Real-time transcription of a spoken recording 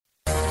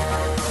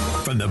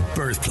from the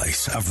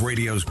birthplace of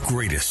radio's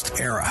greatest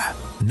era.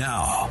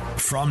 Now,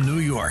 from New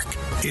York,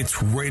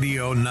 it's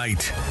Radio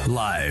Night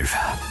Live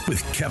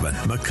with Kevin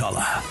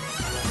McCullough.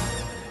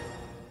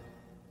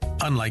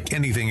 Unlike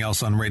anything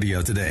else on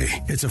radio today,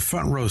 it's a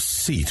front row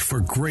seat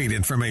for great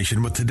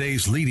information with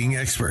today's leading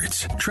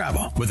experts.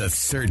 Travel with a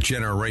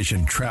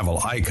third-generation travel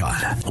icon,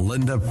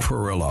 Linda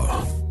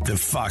Perillo. The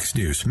Fox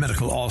News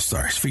Medical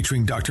All-Stars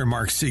featuring Dr.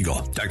 Mark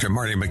Siegel, Dr.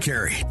 Marty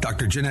McCary,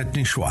 Dr. Jeanette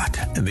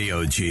Nishwat, and the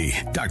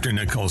OG, Dr.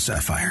 Nicole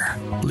Sapphire.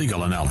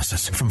 Legal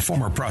analysis from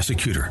former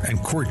prosecutor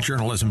and court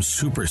journalism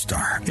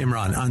superstar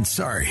Imran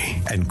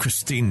Ansari and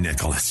Christine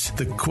Nicholas.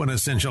 The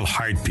quintessential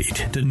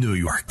heartbeat to New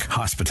York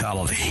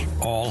hospitality.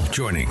 All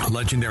joining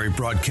legendary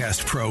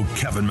broadcast pro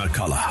Kevin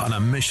McCullough on a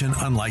mission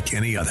unlike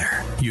any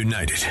other.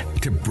 United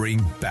to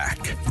bring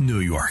back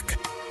New York.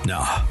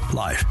 Now,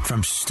 live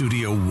from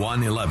Studio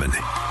 111,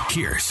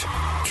 here's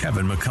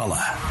Kevin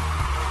McCullough.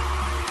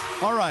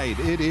 All right,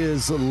 it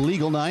is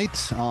Legal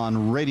Night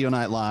on Radio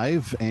Night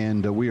Live,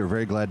 and we are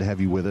very glad to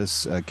have you with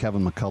us.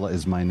 Kevin McCullough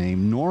is my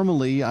name.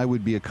 Normally, I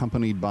would be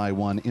accompanied by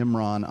one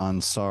Imran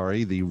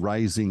Ansari, the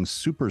rising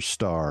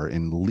superstar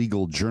in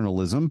legal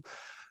journalism.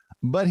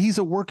 But he's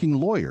a working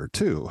lawyer,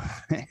 too.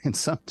 And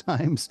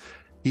sometimes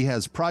he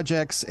has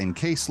projects and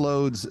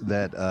caseloads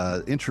that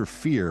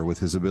interfere with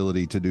his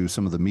ability to do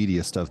some of the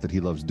media stuff that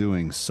he loves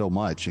doing so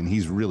much, and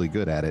he's really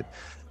good at it.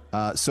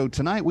 So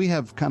tonight we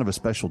have kind of a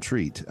special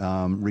treat.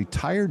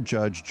 Retired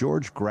Judge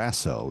George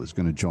Grasso is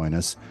going to join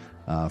us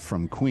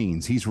from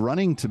Queens. He's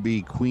running to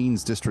be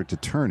Queens District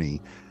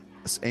Attorney.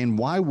 And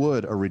why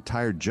would a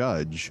retired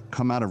judge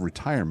come out of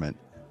retirement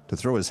to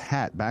throw his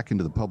hat back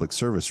into the public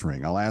service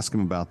ring? I'll ask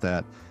him about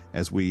that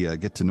as we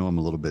get to know him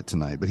a little bit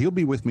tonight. But he'll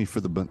be with me for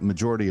the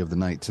majority of the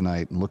night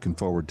tonight, and looking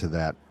forward to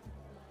that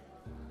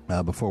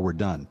before we're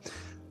done.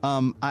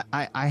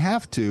 I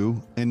have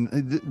to,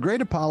 and great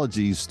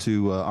apologies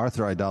to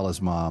Arthur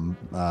Idala's mom,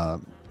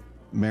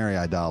 Mary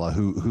Idala,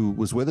 who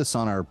was with us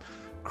on our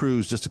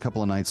cruise just a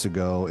couple of nights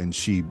ago, and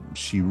she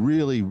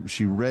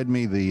read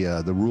me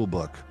the rule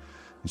book,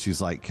 and she's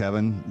like,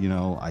 Kevin, you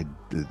know, I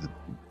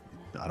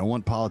don't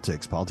want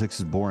politics. Politics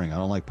is boring. I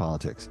don't like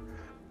politics.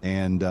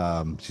 And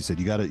she said,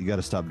 you got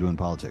to stop doing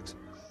politics.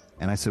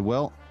 And I said,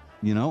 well,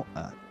 you know,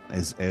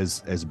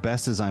 as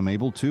best as I'm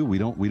able to, we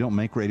don't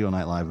make Radio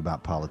Night Live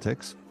about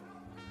politics.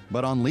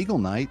 But on Legal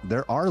Night,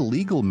 there are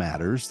legal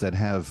matters that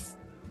have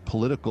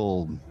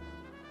political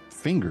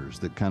fingers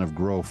that kind of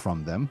grow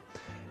from them.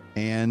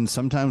 And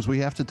sometimes we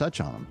have to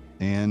touch on them.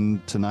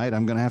 And tonight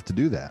I'm going to have to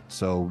do that.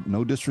 So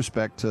no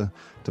disrespect to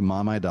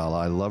Mom Idala.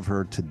 I love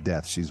her to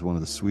death. She's one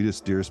of the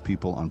sweetest, dearest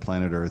people on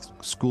planet Earth.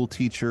 School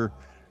teacher,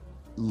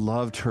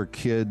 loved her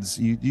kids.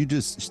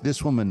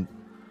 This woman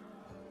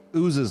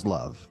oozes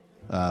love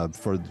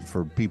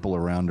for people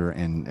around her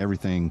and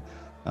everything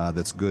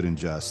that's good and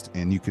just.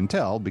 And you can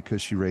tell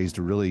because she raised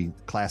a really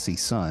classy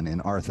son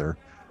in Arthur,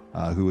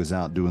 who is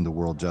out doing the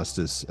world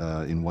justice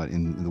in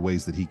the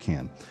ways that he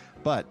can.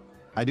 But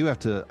I do have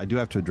to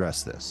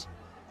address this.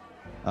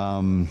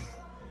 The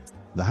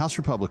House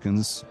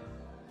Republicans,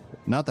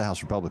 not the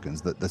House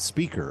Republicans, the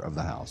Speaker of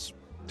the House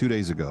 2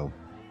 days ago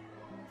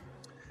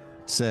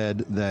said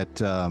that,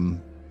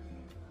 and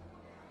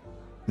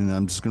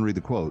I'm just going to read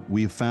the quote,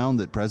 "We have found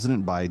that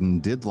President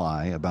Biden did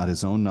lie about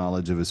his own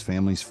knowledge of his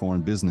family's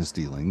foreign business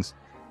dealings.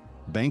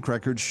 Bank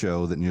records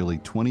show that nearly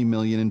 $20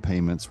 million in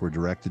payments were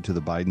directed to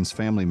the Biden's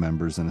family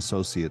members and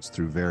associates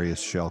through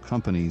various shell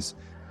companies.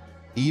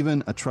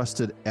 Even a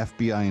trusted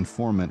FBI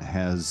informant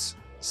has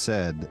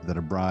said that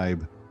a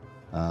bribe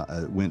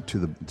went to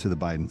the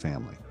Biden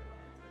family."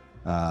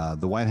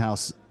 The White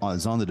House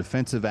is on the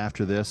defensive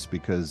after this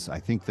because I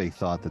think they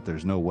thought that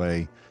there's no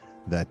way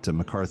that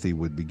McCarthy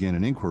would begin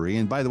an inquiry.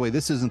 And by the way,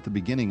 this isn't the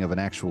beginning of an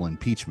actual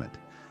impeachment.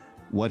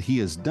 What he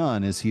has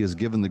done is he has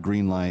given the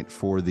green light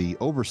for the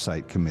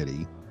Oversight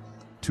Committee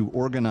to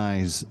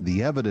organize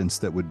the evidence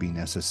that would be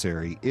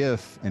necessary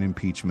if an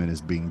impeachment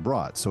is being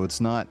brought. So it's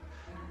not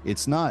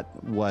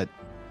what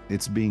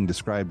it's being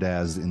described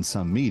as in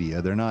some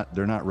media. They're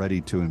not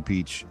ready to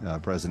impeach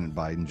President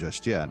Biden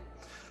just yet.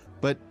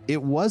 But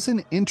it was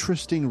an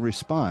interesting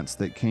response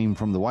that came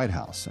from the White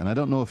House. And I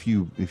don't know if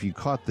you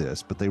caught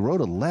this, but they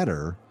wrote a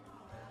letter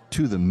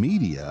to the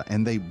media,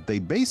 and they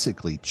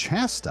basically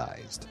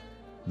chastised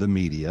the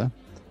media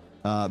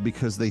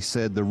because they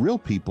said the real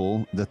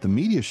people that the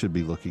media should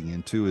be looking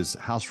into is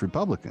House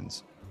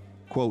Republicans.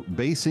 Quote,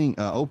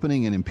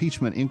 opening an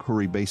impeachment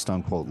inquiry based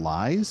on, quote,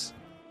 lies.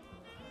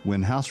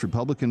 When House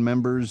Republican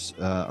members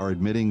are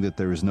admitting that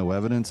there is no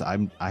evidence,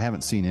 I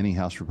haven't seen any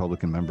House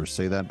Republican members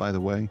say that, by the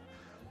way.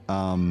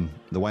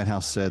 The White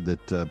House said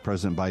that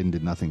President Biden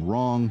did nothing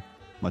wrong,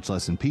 much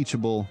less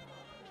impeachable.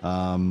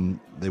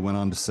 They went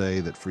on to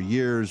say that for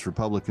years,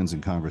 Republicans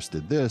in Congress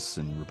did this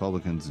and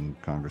Republicans in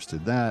Congress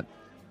did that.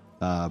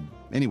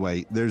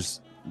 Anyway,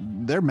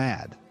 they're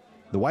mad.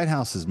 The White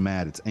House is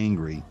mad. It's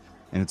angry,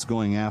 and it's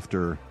going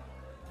after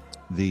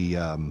the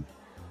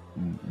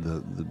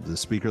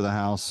Speaker of the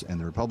House and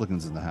the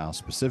Republicans in the House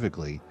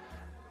specifically.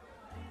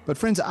 But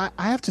friends, I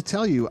have to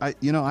tell you,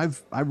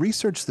 I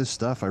researched this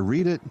stuff. I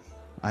read it.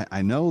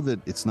 I know that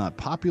it's not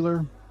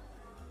popular,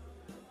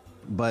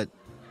 but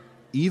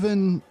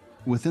even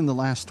within the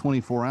last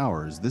 24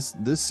 hours,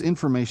 this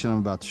information I'm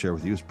about to share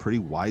with you is pretty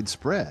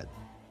widespread.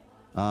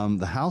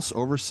 The House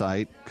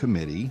Oversight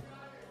Committee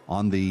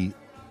on the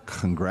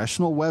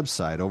congressional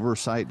website,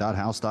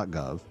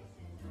 oversight.house.gov,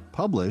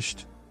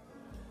 published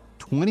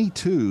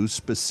 22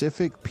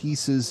 specific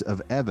pieces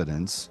of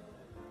evidence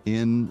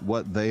in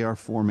what they are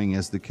forming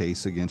as the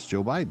case against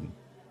Joe Biden.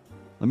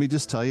 Let me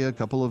just tell you a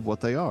couple of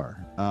what they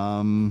are.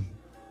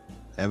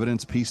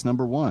 Evidence piece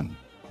number 1.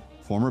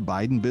 Former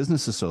Biden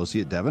business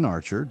associate Devin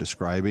Archer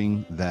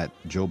describing that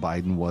Joe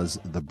Biden was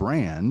the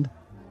brand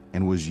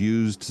and was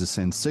used to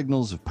send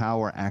signals of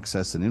power,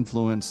 access, and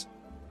influence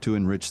to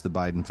enrich the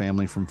Biden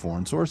family from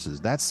foreign sources.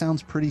 That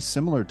sounds pretty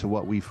similar to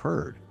what we've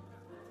heard.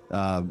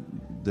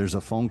 There's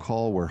a phone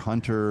call where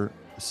Hunter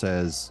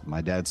says,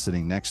 my dad's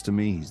sitting next to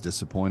me. He's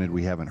disappointed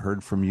we haven't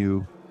heard from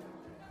you.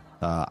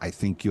 I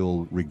think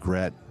you'll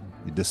regret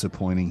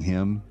disappointing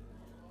him.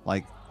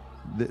 Like,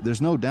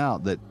 there's no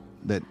doubt that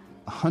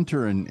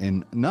Hunter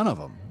and none of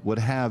them would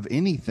have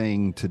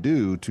anything to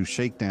do to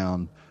shake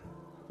down,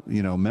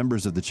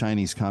 members of the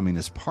Chinese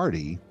Communist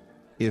Party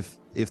if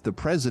the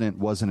president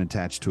wasn't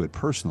attached to it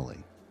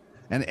personally.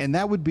 And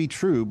that would be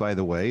true, by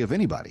the way, of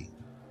anybody.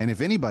 And if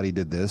anybody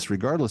did this,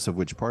 regardless of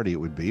which party it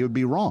would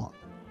be wrong.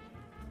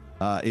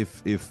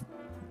 If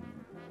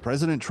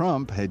President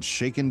Trump had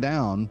shaken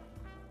down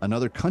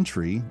another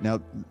country,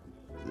 now,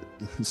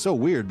 it's so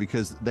weird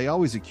because they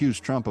always accuse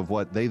Trump of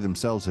what they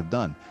themselves have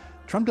done.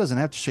 Trump doesn't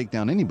have to shake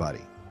down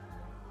anybody.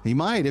 He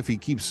might if he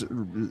keeps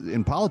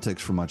in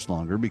politics for much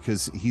longer,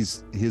 because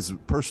his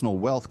personal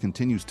wealth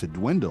continues to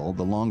dwindle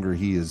the longer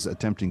he is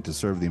attempting to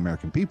serve the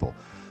American people.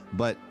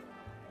 But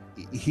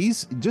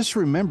just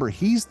remember,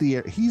 he's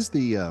the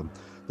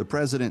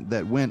president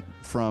that went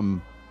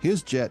from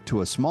his jet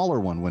to a smaller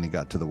one when he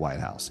got to the White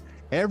House.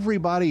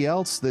 Everybody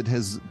else that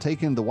has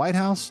taken the White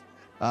House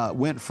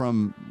went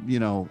from,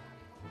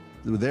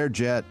 their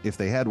jet, if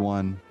they had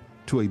one,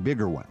 to a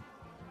bigger one.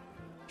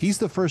 He's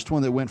the first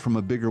one that went from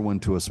a bigger one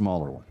to a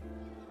smaller one.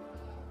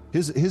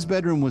 His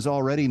bedroom was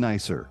already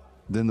nicer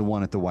than the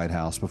one at the White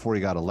House before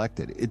he got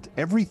elected.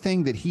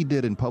 Everything that he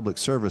did in public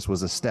service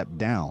was a step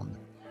down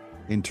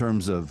in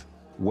terms of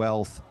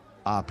wealth,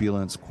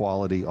 opulence,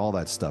 quality, all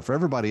that stuff. For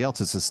everybody else,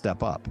 it's a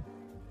step up.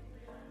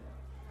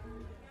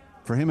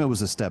 For him, it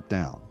was a step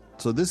down.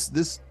 So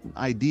this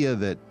idea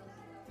that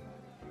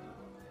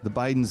the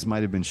Bidens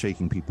might have been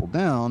shaking people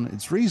down,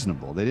 it's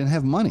reasonable. They didn't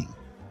have money.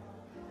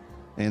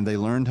 And they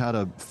learned how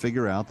to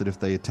figure out that if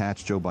they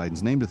attached Joe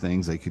Biden's name to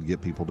things, they could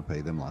get people to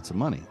pay them lots of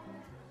money.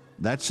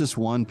 That's just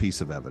one piece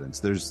of evidence.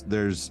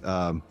 There's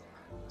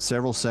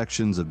several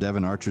sections of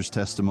Devin Archer's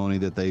testimony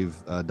that they've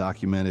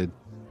documented.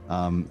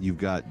 You've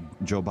got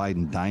Joe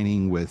Biden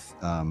dining with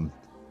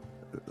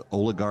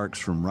oligarchs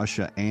from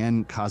Russia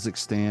and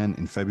Kazakhstan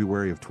in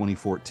February of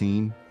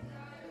 2014.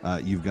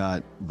 You've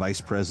got Vice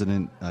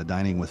President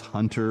dining with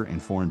Hunter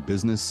and foreign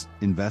business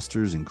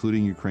investors,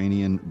 including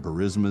Ukrainian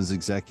Burisma's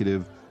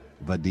executive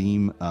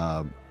Vadim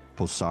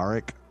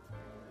Posarik.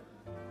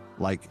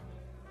 Like,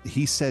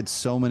 he said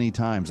so many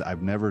times,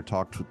 I've never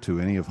talked to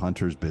any of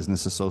Hunter's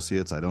business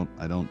associates. I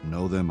don't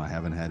know them. I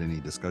haven't had any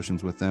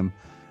discussions with them.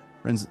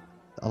 Friends,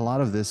 a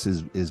lot of this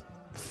is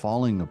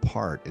falling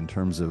apart in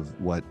terms of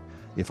what,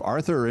 if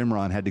Arthur or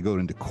Imran had to go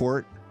into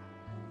court,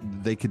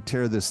 they could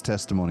tear this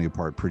testimony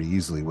apart pretty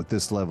easily with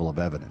this level of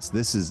evidence.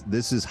 This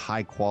is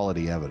high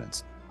quality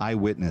evidence.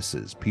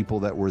 Eyewitnesses, people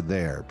that were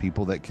there,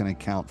 people that can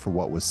account for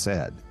what was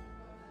said.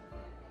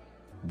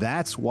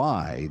 That's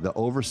why the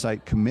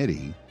Oversight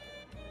Committee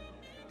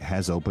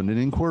has opened an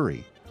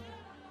inquiry.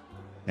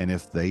 And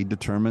if they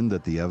determine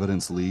that the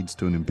evidence leads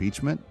to an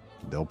impeachment,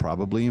 they'll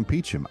probably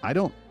impeach him. I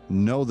don't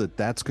know that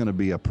that's going to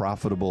be a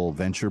profitable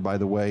venture, by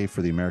the way,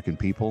 for the American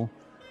people,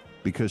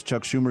 because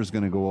Chuck Schumer is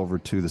going to go over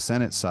to the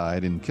Senate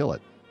side and kill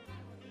it.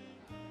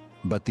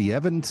 But the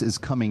evidence is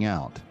coming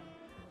out,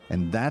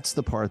 and that's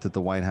the part that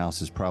the White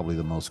House is probably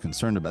the most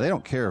concerned about. They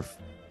don't care if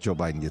Joe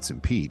Biden gets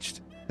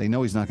impeached. They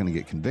know he's not going to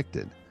get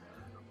convicted.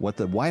 What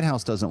the White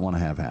House doesn't want to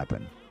have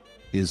happen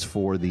is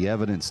for the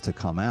evidence to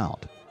come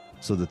out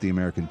so that the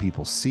American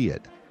people see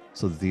it,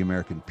 so that the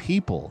American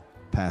people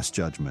pass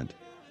judgment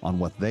on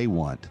what they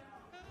want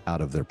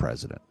out of their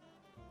president.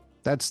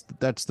 That's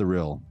the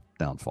real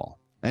downfall.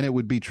 And it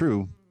would be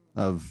true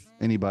of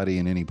anybody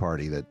in any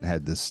party that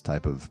had this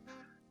type of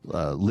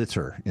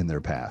litter in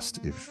their past,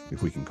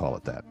 if we can call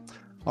it that.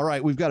 All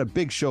right, we've got a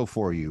big show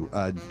for you.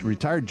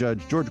 Retired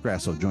Judge George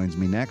Grasso joins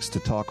me next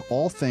to talk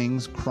all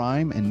things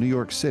crime in New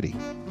York City.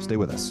 Stay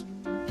with us.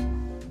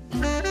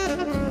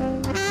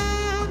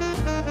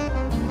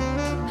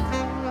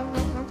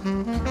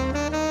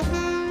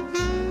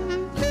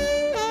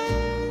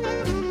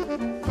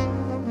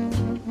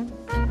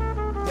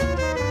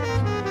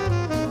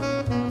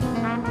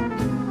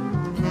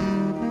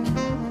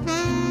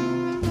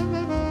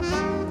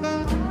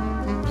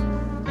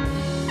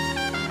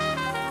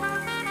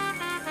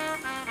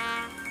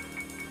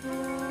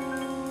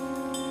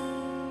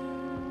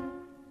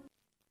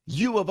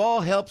 You have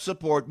all helped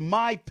support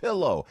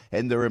MyPillow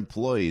and their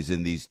employees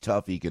in these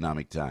tough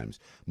economic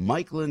times.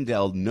 Mike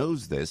Lindell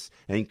knows this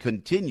and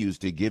continues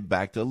to give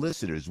back to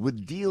listeners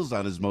with deals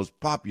on his most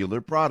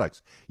popular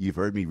products. You've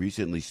heard me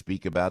recently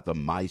speak about the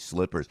My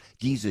Slippers,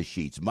 Giza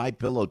Sheets,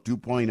 MyPillow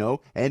 2.0,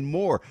 and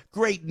more.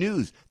 Great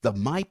news! The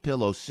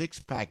MyPillow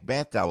 6-pack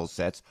bath towel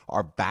sets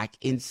are back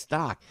in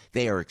stock.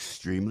 They are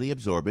extremely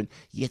absorbent,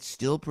 yet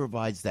still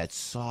provides that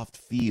soft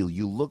feel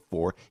you look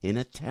for in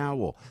a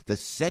towel. The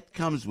set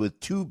comes with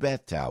 2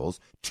 bath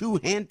towels, 2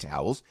 hand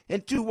towels,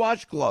 and 2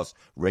 washcloths.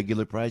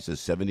 Regular price is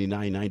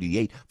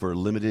 $79.98 for a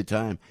limited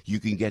time.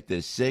 You can get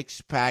this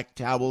 6-pack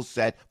towel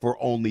set for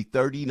only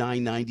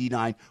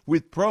 $39.99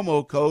 with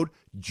promo code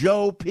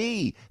Joe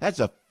P. That's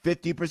a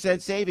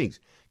 50% savings.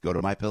 Go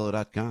to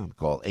MyPillow.com.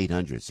 Call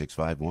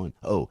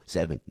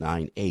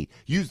 800-651-0798.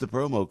 Use the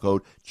promo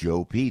code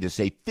Joe P to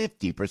save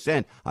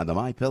 50% on the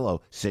MyPillow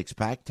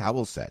 6-pack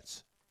towel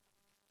sets.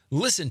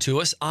 Listen to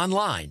us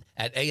online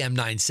at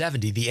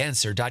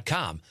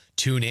am970theanswer.com.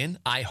 Tune in,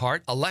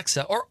 iHeart,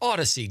 Alexa, or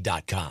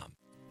Odyssey.com.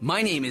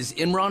 My name is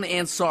Imran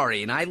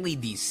Ansari, and I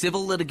lead the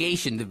Civil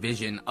Litigation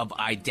Division of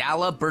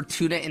Idala,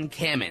 Bertuna, and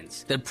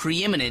Kamins, the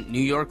preeminent New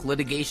York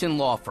litigation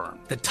law firm.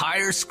 The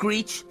tires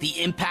screech,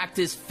 the impact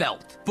is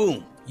felt.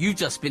 Boom. You've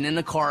just been in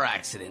a car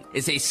accident.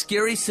 It's a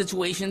scary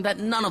situation that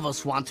none of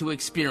us want to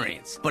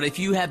experience. But if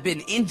you have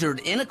been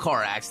injured in a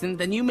car accident,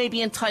 then you may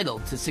be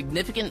entitled to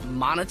significant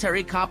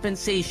monetary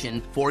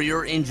compensation for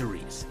your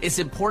injuries. It's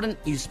important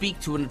you speak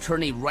to an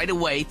attorney right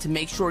away to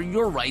make sure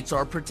your rights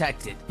are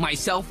protected.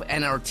 Myself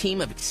and our team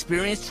of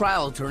experienced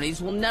trial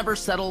attorneys will never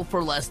settle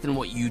for less than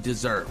what you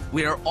deserve.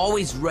 We are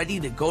always ready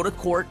to go to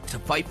court to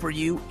fight for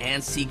you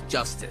and seek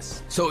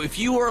justice. So if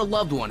you or a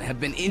loved one have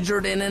been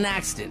injured in an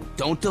accident,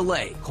 don't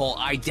delay. Call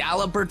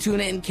Idala,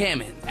 Bertuna, and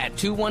Kamen at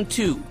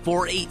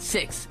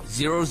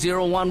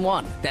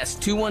 212-486-0011. That's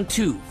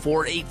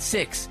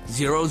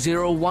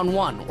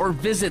 212-486-0011. Or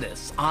visit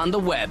us on the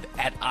web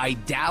at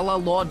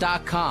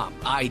idalalaw.com.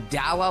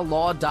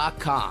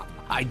 idalalaw.com.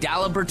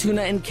 Idala,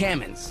 Bertuna, and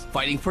Kamens.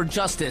 Fighting for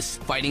justice,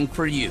 fighting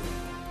for you.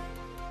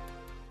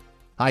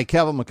 Hi,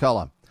 Kevin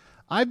McCullough.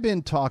 I've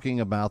been talking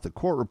about the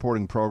court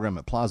reporting program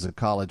at Plaza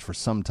College for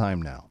some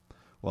time now.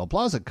 Well,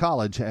 Plaza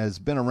College has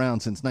been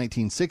around since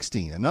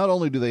 1916, and not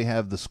only do they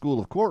have the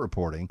School of Court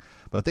Reporting,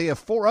 but they have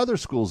 4 other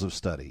schools of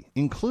study,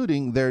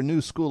 including their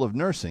new School of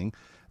Nursing.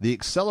 The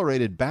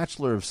accelerated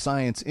Bachelor of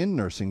Science in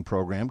Nursing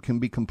program can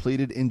be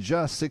completed in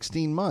just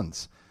 16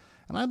 months.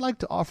 And I'd like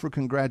to offer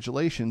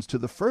congratulations to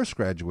the first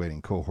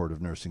graduating cohort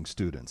of nursing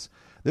students.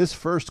 This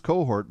first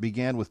cohort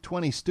began with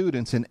 20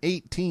 students, and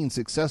 18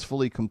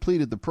 successfully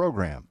completed the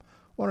program.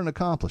 What an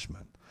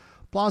accomplishment.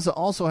 Plaza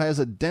also has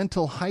a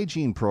dental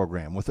hygiene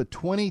program with a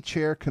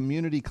 20-chair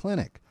community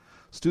clinic.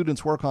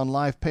 Students work on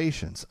live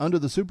patients under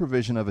the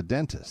supervision of a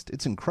dentist.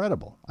 It's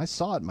incredible. I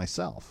saw it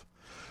myself.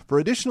 For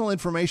additional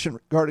information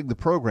regarding the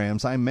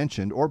programs I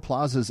mentioned or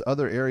Plaza's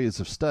other areas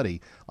of study,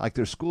 like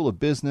their School of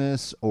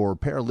Business or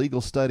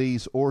Paralegal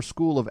Studies or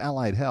School of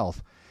Allied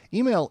Health,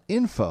 email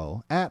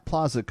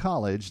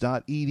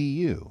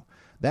info@plazacollege.edu.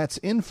 That's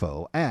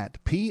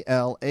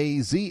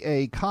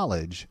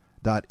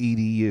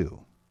info@plazacollege.edu.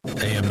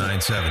 AM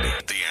 970,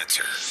 The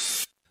Answer.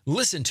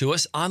 Listen to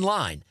us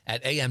online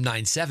at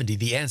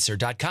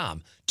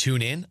am970theanswer.com.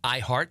 Tune in,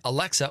 iHeart,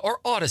 Alexa, or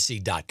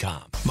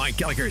Odyssey.com. Mike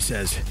Gallagher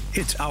says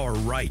it's our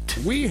right.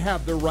 We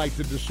have the right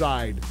to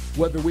decide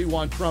whether we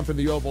want Trump in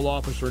the Oval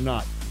Office or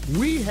not.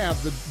 We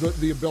have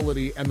the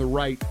ability and the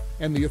right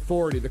and the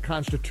authority, the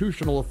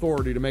constitutional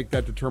authority to make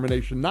that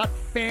determination, not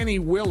Fannie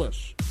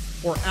Willis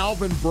or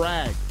Alvin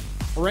Bragg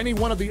or any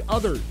one of the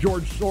other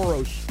George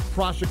Soros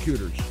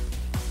prosecutors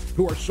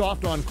who are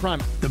soft on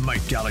crime. The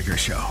Mike Gallagher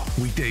Show,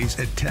 weekdays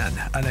at 10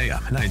 on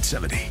AM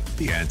 970.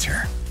 The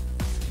Answer.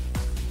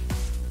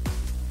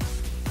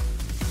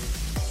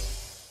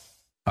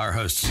 Our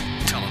hosts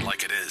tell it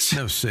like it is.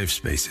 No safe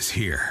spaces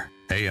here.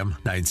 AM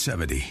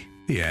 970.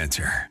 The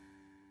Answer.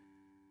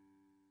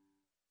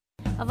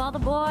 Of all the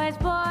boys.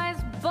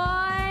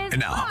 And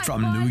now,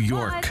 from New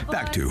York,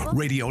 back to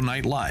Radio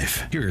Night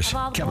Live. Here's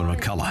Kevin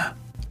McCullough.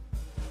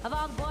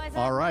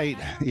 All right,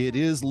 it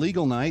is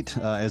legal night,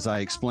 as I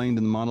explained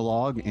in the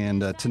monologue,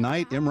 and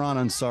tonight Imran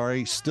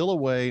Ansari still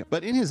away,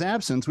 but in his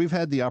absence, we've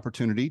had the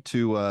opportunity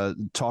to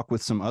talk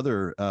with some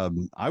other,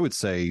 I would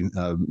say,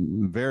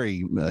 very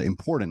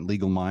important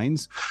legal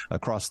minds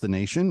across the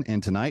nation,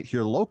 and tonight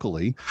here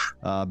locally,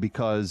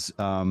 because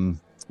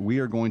we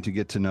are going to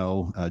get to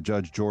know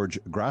Judge George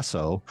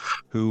Grasso,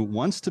 who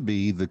wants to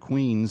be the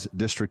Queen's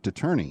District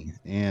Attorney.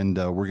 And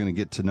we're going to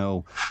get to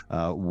know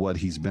what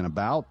he's been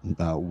about,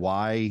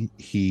 why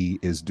he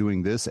is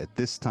doing this at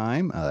this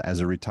time as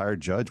a retired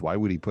judge. Why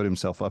would he put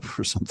himself up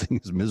for something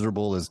as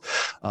miserable as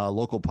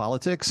local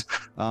politics?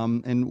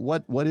 And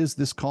what is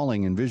this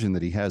calling and vision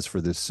that he has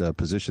for this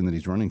position that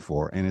he's running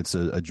for? And it's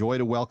a joy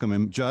to welcome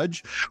him.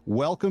 Judge,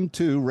 welcome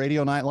to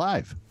Radio Night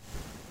Live.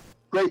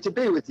 Great to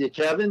be with you,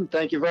 Kevin.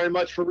 Thank you very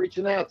much for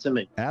reaching out to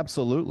me.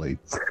 Absolutely.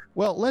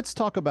 Well, let's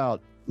talk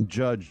about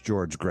Judge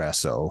George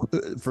Grasso.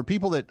 For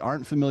people that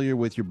aren't familiar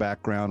with your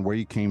background, where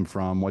you came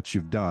from, what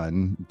you've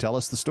done, tell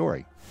us the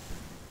story.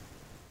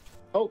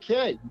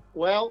 Okay.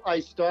 Well, I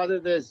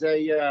started as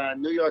a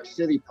New York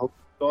City police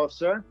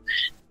officer,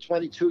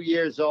 22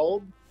 years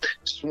old,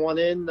 sworn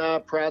in,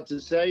 proud to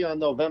say, on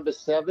November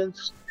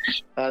 7th,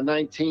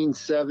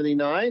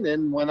 1979.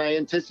 And when I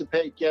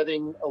anticipate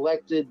getting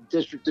elected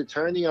district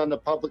attorney on the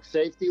public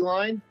safety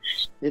line,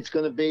 it's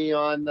going to be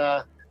on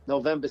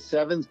November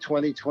 7th,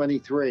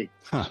 2023.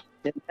 Huh.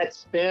 In that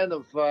span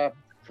of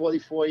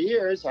 44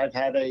 years, I've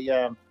had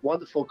a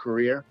wonderful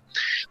career.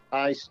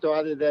 I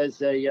started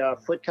as a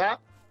foot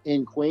cop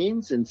in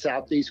Queens, in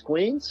Southeast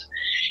Queens.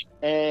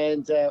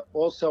 And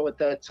also at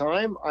that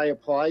time, I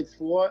applied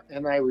for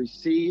and I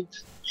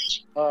received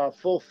a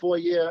full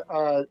 4-year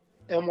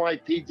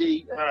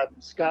NYPD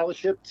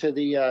scholarship to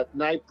the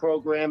night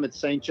program at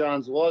St.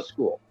 John's Law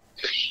School.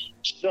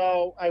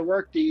 So I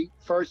worked the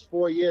first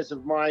 4 years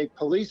of my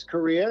police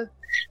career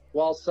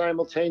while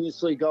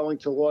simultaneously going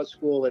to law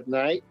school at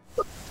night.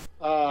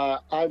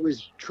 I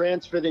was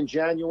transferred in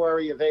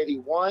January of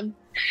 '81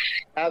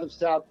 out of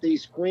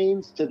Southeast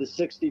Queens to the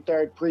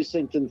 63rd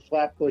Precinct in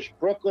Flatbush,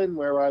 Brooklyn,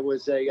 where I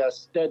was a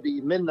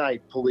steady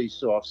midnight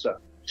police officer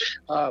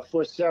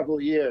for several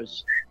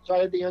years. So I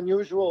had the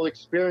unusual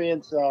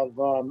experience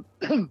of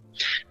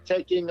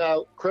taking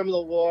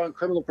criminal law and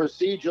criminal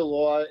procedure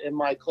law in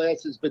my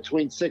classes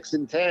between 6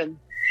 and 10,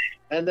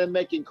 and then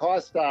making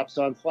car stops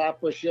on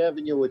Flatbush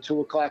Avenue at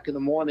 2 o'clock in the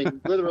morning,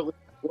 literally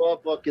law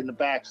book in the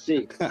back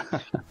seat.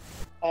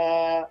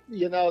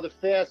 To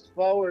fast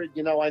forward,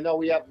 I know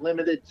we have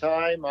limited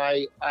time.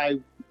 I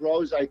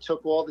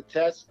took all the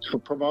tests for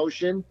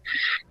promotion.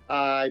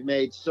 I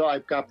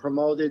got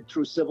promoted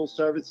through civil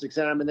service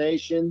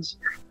examinations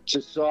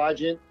to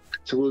sergeant,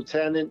 to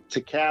lieutenant, to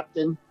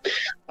captain.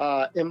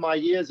 In my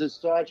years as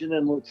sergeant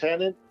and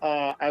lieutenant,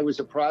 I was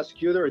a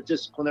prosecutor, a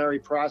disciplinary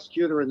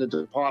prosecutor in the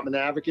Department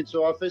Advocate's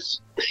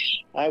Office.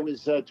 I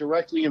was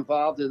directly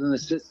involved as an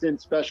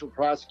assistant special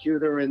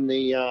prosecutor in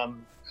the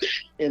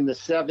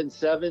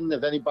 7-7.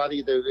 If anybody,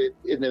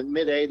 in the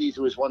mid-'80s,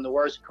 it was one of the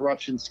worst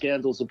corruption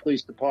scandals the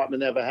police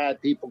department ever had.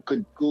 People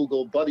could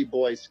Google Buddy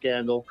Boy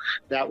scandal.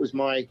 That was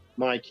my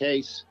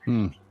case.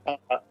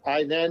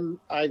 I then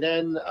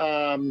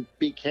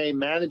became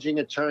managing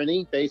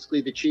attorney, basically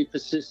the chief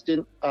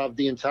assistant of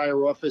the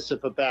entire office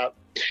of about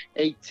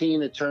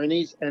 18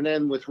 attorneys, and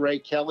then with Ray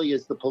Kelly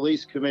as the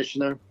police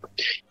commissioner.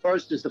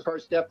 First as the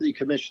first deputy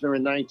commissioner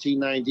in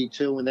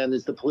 1992, and then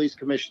as the police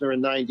commissioner in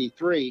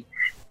 93.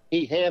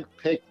 He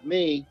handpicked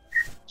me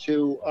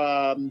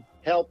to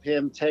help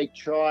him take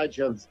charge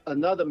of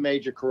another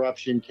major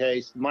corruption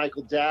case,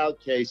 Michael Dowd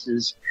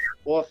cases,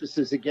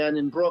 officers again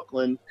in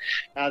Brooklyn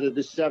out of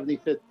the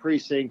 75th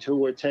Precinct who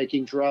were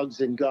taking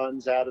drugs and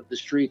guns out of the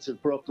streets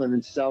of Brooklyn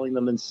and selling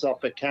them in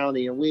Suffolk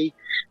County. And we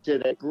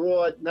did a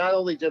broad, not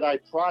only did I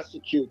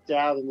prosecute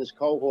Dowd and his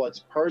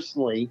cohorts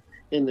personally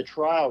in the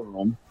trial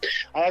room,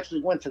 I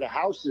actually went to the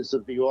houses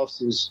of the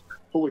officers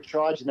who were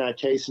charged in that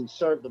case and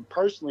served them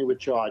personally with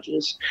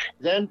charges,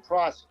 then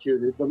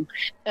prosecuted them,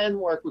 and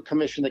worked with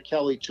Commissioner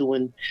Kelly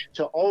to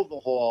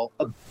overhaul,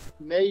 a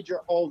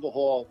major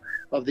overhaul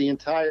of the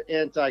entire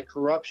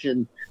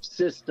anti-corruption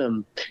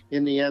system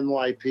in the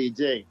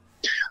NYPD.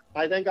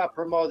 I then got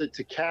promoted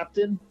to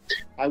captain.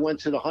 I went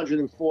to the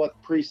 104th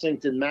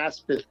Precinct in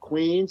Maspeth,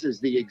 Queens as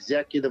the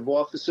executive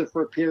officer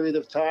for a period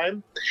of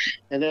time.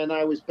 And then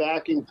I was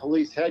back in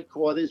police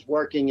headquarters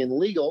working in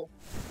legal,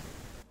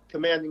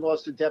 commanding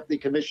officer, deputy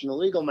commissioner,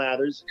 legal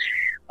matters.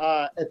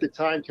 At the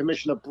time,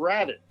 Commissioner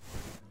Braddock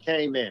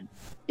came in.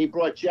 He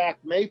brought Jack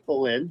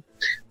Maple in,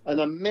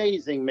 an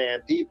amazing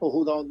man. People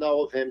who don't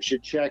know of him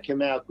should check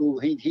him out.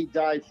 He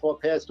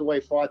passed away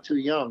far too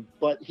young.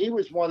 But he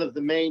was one of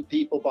the main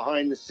people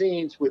behind the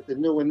scenes with the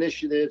new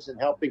initiatives and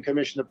helping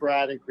Commissioner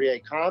Braddock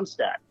create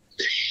ComStat.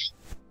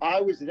 I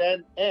was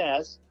then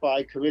asked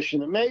by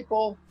Commissioner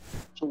Maple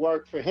to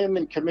work for him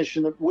and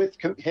Commissioner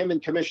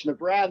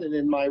Braddock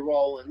in my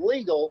role in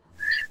legal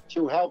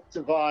to help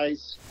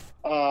devise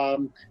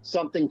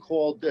something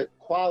called the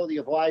quality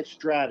of life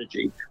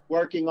strategy,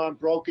 working on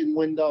broken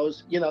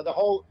windows.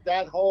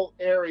 That whole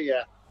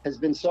area has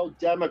been so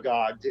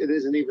demagogued, it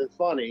isn't even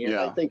funny. And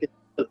I think it's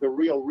the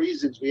real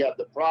reasons we have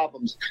the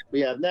problems we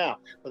have now.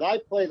 But I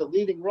played a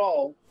leading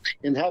role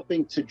in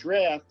helping to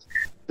draft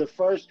the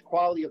first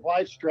quality of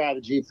life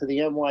strategy for the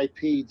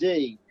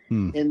NYPD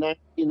in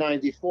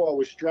 1994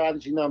 was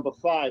strategy number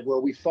 5, where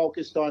we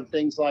focused on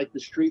things like the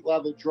street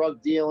level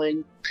drug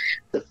dealing,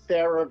 the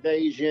fare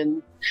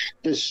evasion,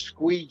 the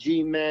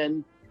squeegee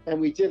men, and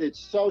we did it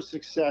so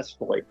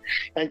successfully.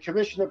 And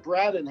Commissioner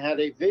Braddock had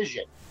a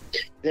vision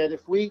that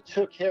if we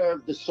took care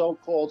of the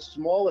so-called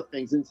smaller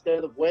things,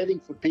 instead of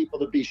waiting for people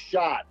to be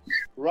shot,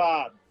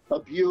 robbed,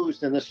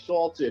 abused, and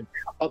assaulted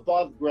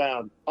above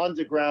ground,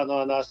 underground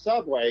on our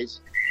subways,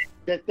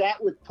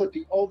 that would put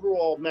the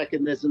overall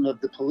mechanism of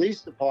the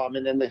police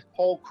department and the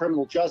whole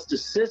criminal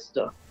justice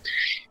system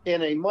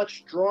in a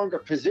much stronger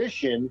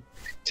position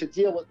to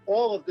deal with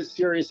all of the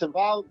serious and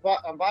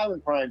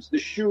violent crimes, the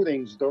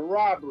shootings, the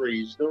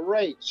robberies, the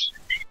rapes.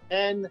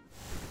 And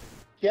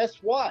guess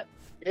what?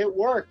 It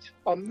worked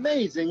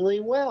amazingly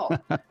well.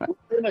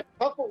 Within a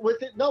couple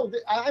with it. No,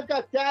 I've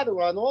got data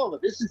on all of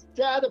it. This is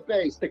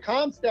database. The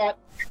CompStat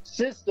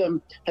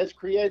system has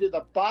created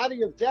a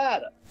body of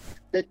data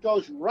that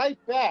goes right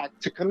back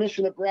to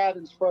Commissioner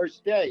Braden's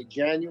first day,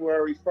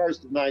 January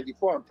 1st of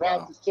 94. I'm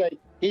proud to say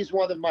he's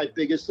one of my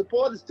biggest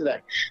supporters today.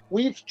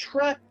 We've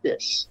tracked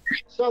this.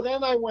 So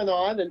then I went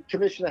on, and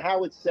Commissioner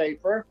Howard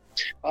Safer,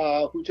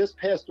 who just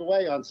passed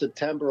away on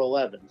September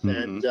 11th.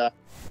 And,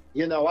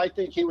 I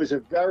think he was a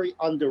very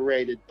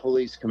underrated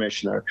police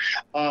commissioner.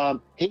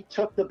 He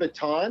took the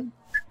baton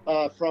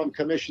from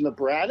Commissioner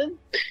Braden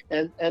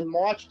and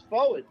marched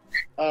forward,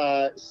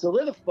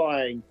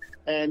 solidifying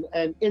and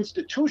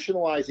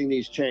institutionalizing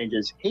these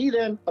changes. He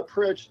then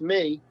approached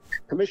me.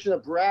 Commissioner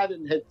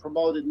Braden had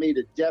promoted me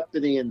to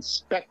deputy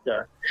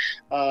inspector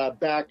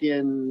back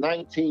in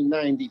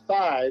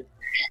 1995.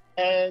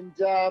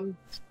 And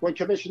when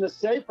Commissioner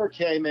Safer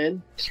came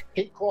in,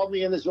 he called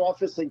me in his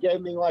office and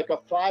gave me like a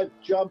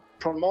 5-jump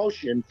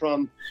promotion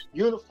from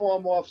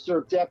uniform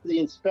officer, deputy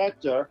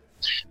inspector,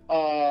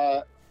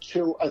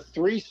 to a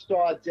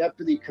 3-star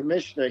deputy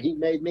commissioner. He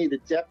made me the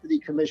deputy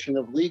commissioner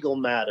of legal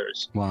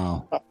matters.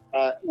 Wow.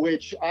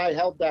 Which I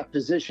held that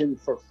position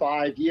for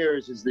 5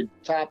 years as the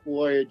top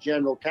lawyer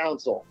general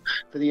counsel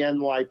for the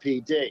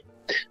NYPD.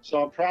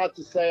 So I'm proud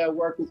to say I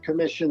worked with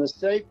Commissioner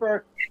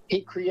Safer.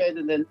 He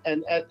created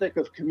an ethic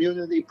of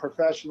community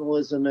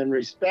professionalism and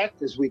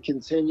respect as we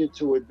continue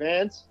to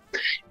advance.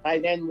 I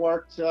then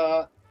worked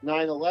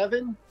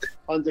 9/11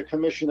 under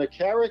Commissioner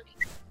Kerrick.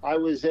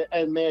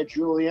 And Mayor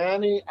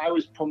Giuliani. I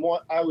was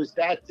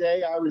that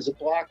day, I was a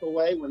block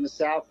away when the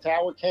South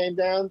Tower came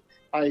down.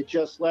 I had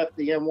just left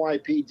the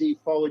NYPD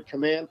forward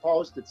command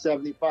post at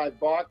 75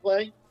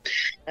 Barclay.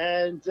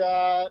 And,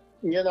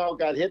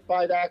 got hit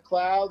by that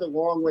cloud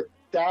along with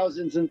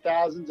thousands and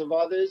thousands of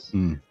others.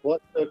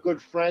 What a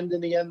good friend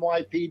in the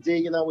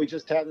NYPD. We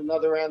just had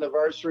another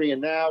anniversary,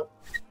 and now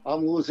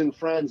I'm losing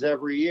friends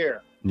every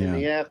year in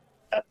the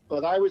aftermath.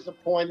 But I was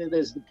appointed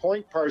as the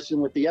point person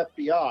with the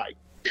FBI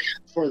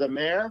for the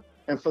mayor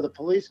and for the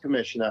police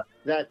commissioner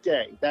that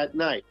day, that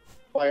night,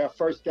 by our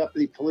first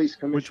deputy police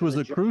commissioner. Which was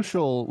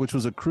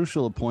a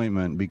crucial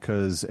appointment,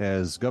 because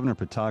as Governor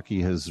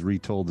Pataki has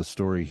retold the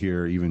story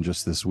here, even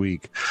just this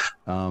week,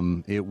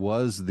 it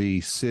was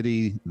the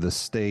city, the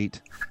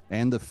state,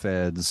 and the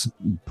feds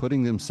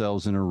putting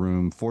themselves in a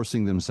room,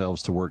 forcing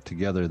themselves to work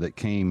together, that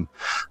came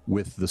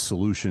with the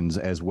solutions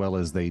as well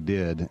as they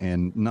did.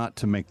 And not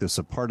to make this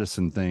a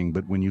partisan thing,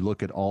 but when you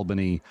look at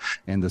Albany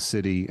and the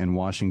city and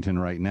Washington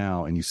right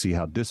now, and you see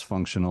how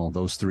dysfunctional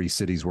those 3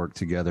 cities work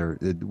together,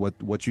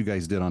 what you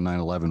guys did on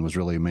 9/11 was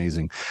really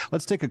amazing.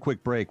 Let's take a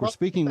quick break. We're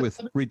speaking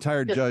with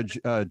retired Judge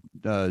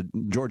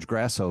George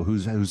Grasso,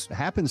 who's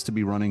happens to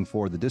be running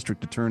for the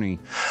district attorney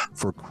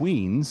for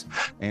Queens,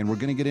 and we're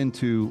going to get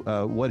into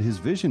what his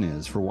vision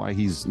is for why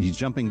he's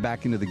jumping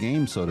back into the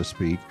game, so to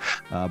speak.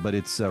 But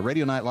it's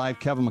Radio Night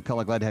Live. Kevin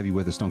McCullough, glad to have you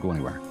with us. Don't go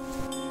anywhere.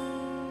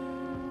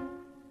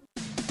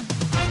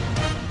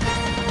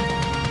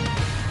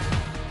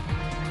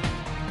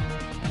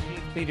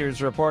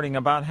 Peters reporting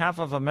about half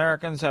of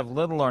Americans have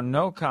little or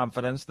no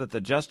confidence that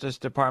the Justice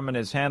Department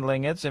is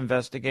handling its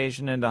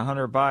investigation into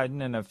Hunter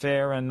Biden in a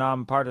fair and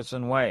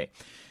nonpartisan way.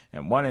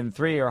 And 1 in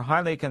 3 are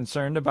highly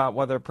concerned about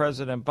whether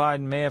President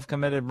Biden may have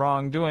committed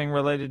wrongdoing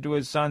related to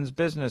his son's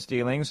business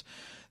dealings.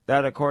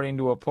 That according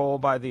to a poll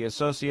by the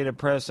Associated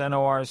Press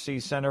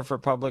NORC Center for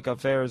Public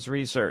Affairs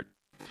Research.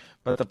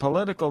 But the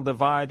political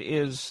divide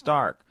is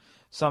stark.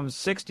 Some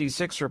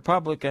 66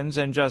 Republicans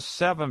and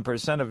just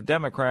 7% of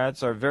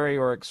Democrats are very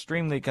or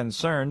extremely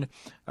concerned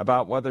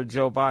about whether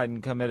Joe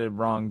Biden committed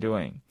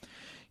wrongdoing.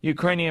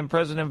 Ukrainian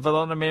President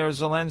Volodymyr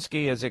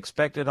Zelensky is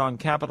expected on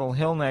Capitol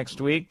Hill next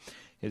week.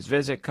 His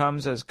visit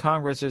comes as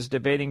Congress is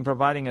debating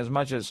providing as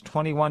much as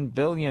 $21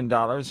 billion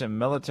in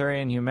military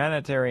and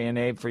humanitarian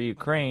aid for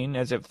Ukraine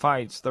as it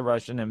fights the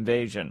Russian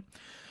invasion.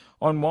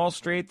 On Wall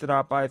Street, the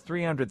Dow by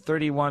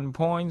 331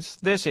 points.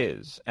 This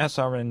is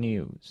SRN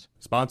News.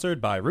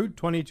 Sponsored by Route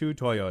 22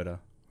 Toyota,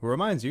 who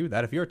reminds you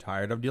that if you're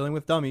tired of dealing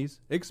with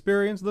dummies,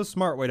 experience the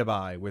smart way to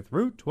buy with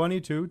Route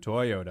 22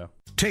 Toyota.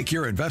 Take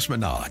your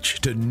investment knowledge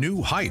to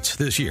new heights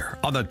this year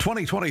on the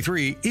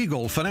 2023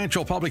 Eagle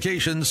Financial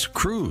Publications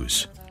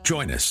Cruise.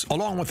 Join us,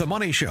 along with The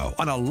Money Show,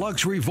 on a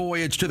luxury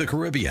voyage to the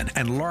Caribbean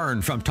and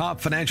learn from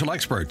top financial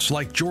experts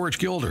like George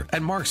Gilder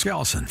and Mark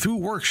Skousen through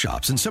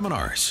workshops and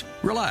seminars.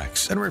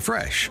 Relax and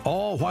refresh,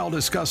 all while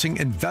discussing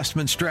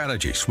investment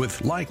strategies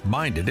with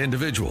like-minded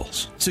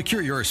individuals.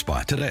 Secure your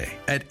spot today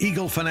at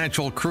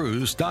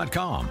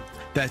EagleFinancialCruise.com.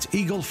 That's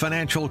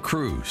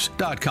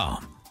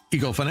EagleFinancialCruise.com.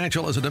 Eagle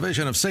Financial is a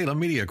division of Salem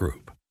Media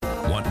Group.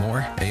 Want more?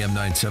 AM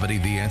 970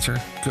 The Answer?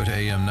 Go to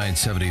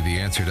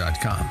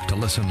am970theanswer.com to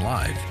listen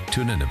live.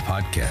 Tune in to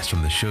podcasts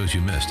from the shows you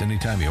missed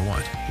anytime you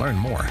want. Learn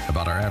more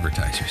about our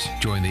advertisers.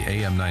 Join the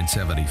AM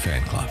 970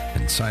 fan club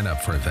and sign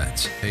up for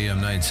events.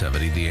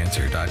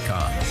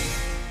 am970theanswer.com.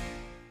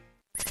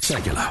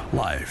 Secular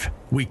Live,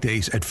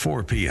 weekdays at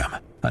 4 p.m.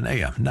 on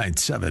AM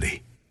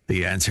 970.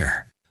 The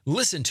Answer.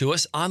 Listen to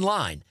us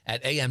online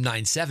at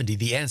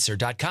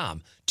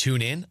am970theanswer.com.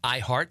 Tune in,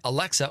 iHeart,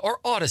 Alexa, or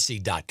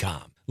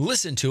Odyssey.com.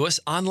 Listen to us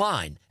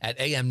online at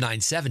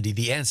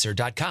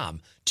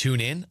am970theanswer.com.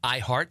 Tune in,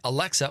 iHeart,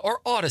 Alexa, or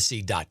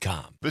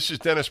Odyssey.com. This is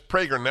Dennis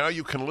Prager. Now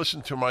you can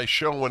listen to my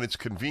show when it's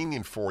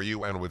convenient for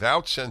you and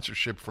without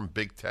censorship from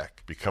big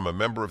tech. Become a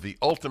member of the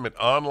ultimate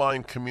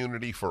online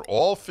community for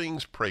all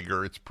things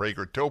Prager. It's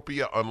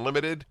Pragertopia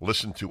Unlimited.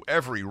 Listen to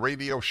every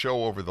radio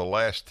show over the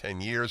last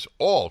 10 years,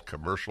 all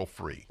commercial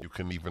free. You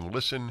can even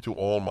listen to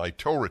all my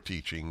Torah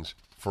teachings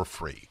for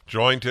free.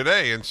 Join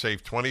today and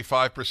save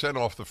 25%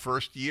 off the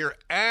first year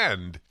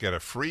and get a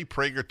free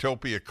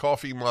Pragertopia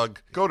coffee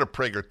mug. Go to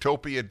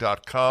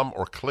Pragertopia.com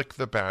or click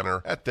the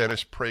banner at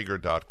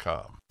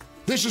DennisPrager.com.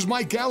 This is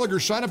Mike Gallagher.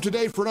 Sign up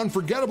today for an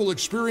unforgettable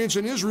experience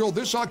in Israel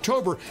this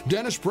October.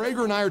 Dennis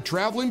Prager and I are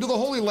traveling to the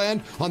Holy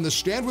Land on the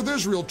Stand With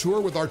Israel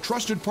tour with our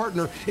trusted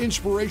partner,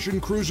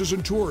 Inspiration Cruises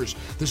and Tours.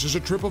 This is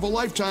a trip of a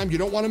lifetime. You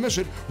don't want to miss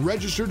it.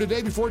 Register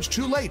today before it's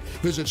too late.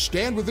 Visit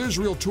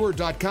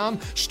StandWithIsraelTour.com,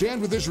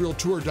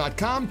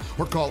 StandWithIsraelTour.com,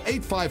 or call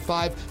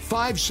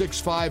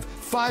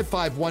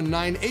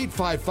 855-565-5519,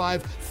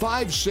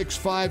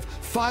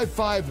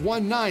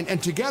 855-565-5519.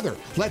 And together,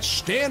 let's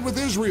stand with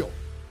Israel.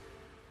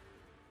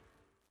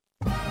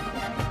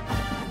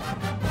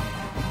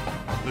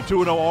 The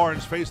 2-0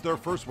 Orange face their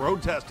first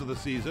road test of the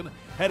season,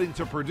 heading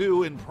to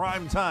Purdue in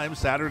prime time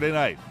Saturday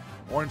night.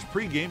 Orange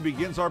pregame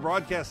begins our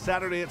broadcast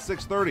Saturday at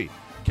 6:30.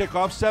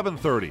 Kickoff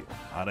 7:30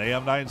 on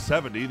AM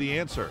 970 The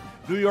Answer.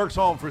 New York's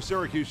home for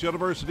Syracuse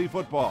University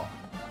football.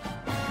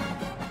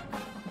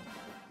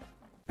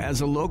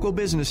 As a local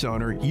business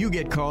owner, you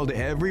get called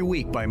every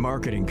week by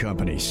marketing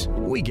companies.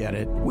 We get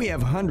it. We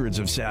have hundreds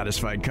of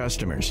satisfied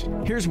customers.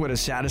 Here's what a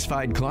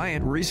satisfied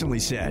client recently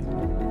said.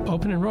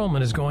 Open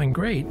enrollment is going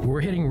great. We're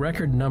hitting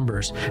record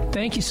numbers.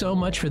 Thank you so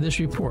much for this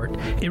report.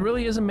 It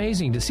really is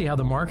amazing to see how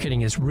the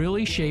marketing is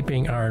really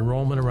shaping our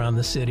enrollment around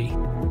the city.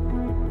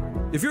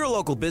 If you're a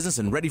local business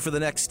and ready for the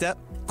next step,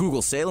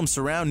 Google Salem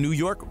Surround New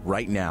York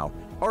right now.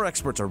 Our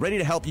experts are ready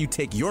to help you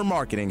take your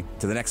marketing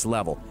to the next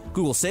level.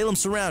 Google Salem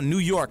Surround New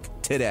York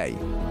today.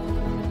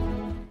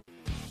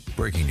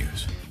 Breaking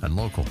news and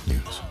local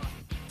news.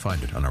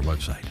 Find it on our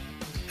website,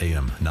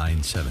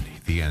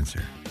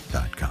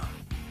 am970theanswer.com.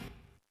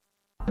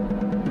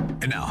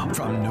 And now,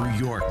 from New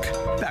York,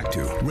 back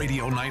to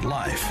Radio Night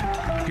Live.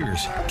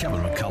 Here's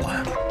Kevin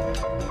McCullough.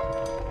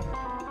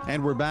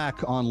 And we're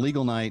back on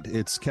Legal Night.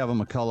 It's Kevin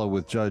McCullough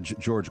with Judge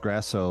George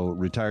Grasso,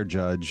 retired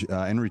judge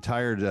and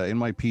retired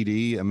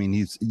NYPD. I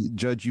mean,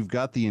 Judge, you've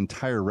got the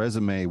entire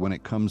resume when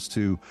it comes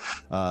to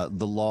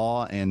the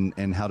law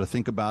and how to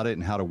think about it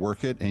and how to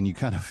work it. And you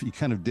kind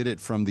of did it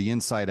from the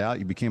inside out.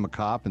 You became a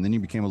cop, and then you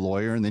became a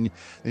lawyer, and then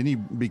you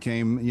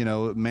became,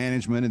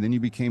 management, and then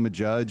you became a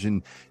judge,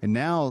 and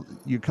now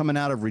you're coming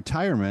out of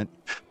retirement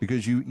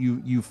because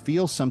you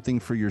feel something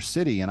for your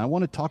city. And I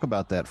want to talk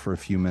about that for a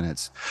few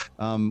minutes.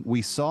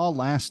 We saw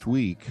last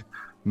week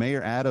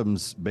Mayor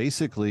Adams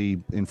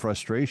basically in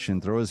frustration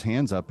throw his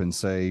hands up and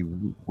say,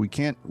 we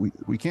can't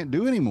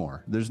do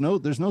anymore. There's no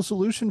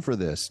solution for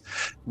this.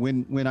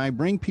 When I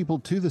bring people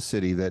to the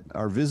city that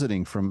are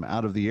visiting from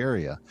out of the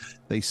area,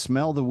 they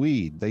smell the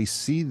weed, they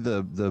see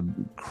the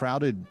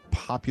crowded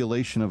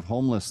population of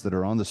homeless that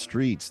are on the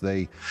streets.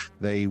 They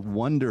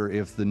wonder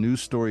if the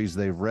news stories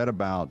they've read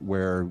about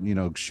where,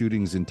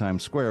 shootings in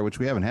Times Square, which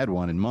we haven't had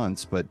one in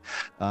months, but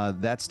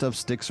that stuff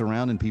sticks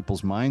around in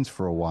people's minds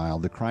for a while.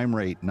 The crime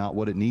rate, not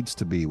what it needs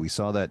to be. We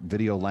saw that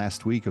video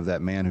last week of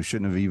that man who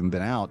shouldn't have even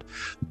been out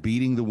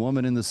beating the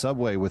woman in the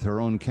subway with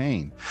her own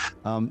cane.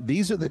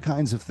 These are the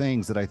kinds of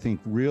things that I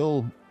think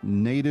real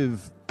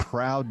native,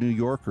 proud New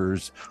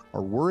Yorkers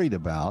are worried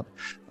about.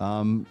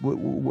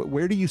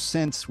 Where do you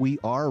sense we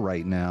are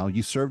right now?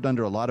 You served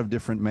under a lot of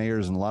different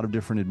mayors and a lot of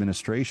different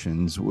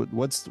administrations.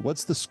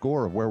 What's the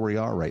score of where we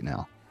are right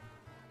now?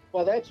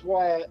 Well, that's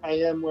why I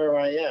am where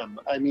I am.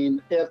 I mean,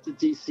 after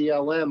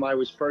DCLM, I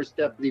was first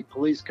deputy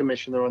police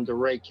commissioner under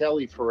Ray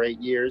Kelly for 8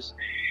 years.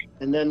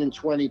 And then in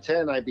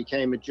 2010, I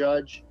became a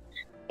judge.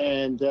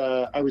 And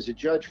I was a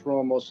judge for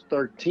almost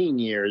 13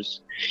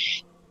 years.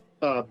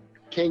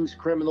 King's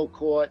Criminal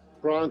Court,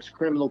 Bronx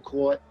Criminal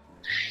Court,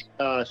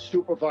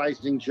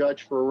 supervising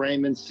judge for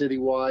Raymond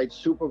Citywide,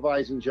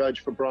 supervising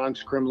judge for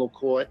Bronx Criminal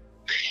Court.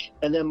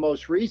 And then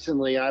most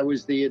recently, I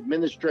was the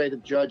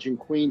administrative judge in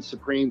Queens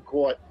Supreme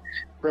Court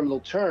criminal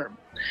term.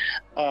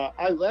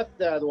 I left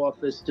that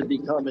office to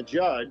become a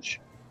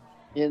judge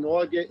in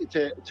August,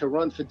 to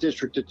run for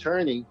district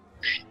attorney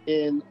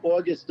in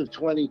August of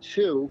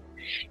 22,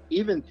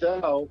 even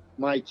though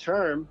my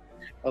term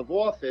of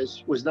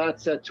office was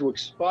not set to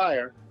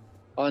expire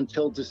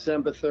until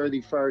December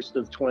 31st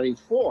of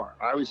 24.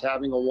 I was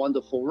having a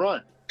wonderful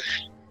run.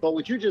 But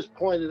what you just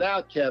pointed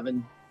out,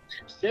 Kevin,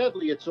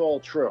 sadly, it's all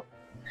true.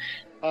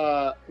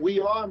 We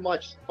are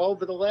much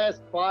over the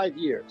last 5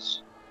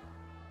 years.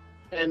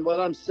 And what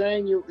I'm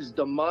saying you is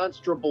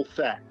demonstrable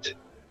fact.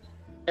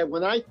 And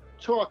when I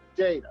talk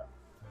data,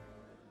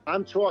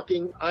 I'm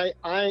talking, I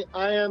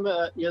am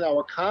a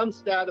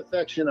ComStat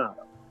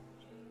aficionado.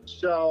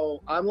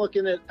 So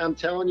I'm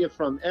telling you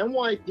from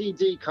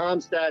NYPD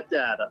ComStat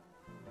data,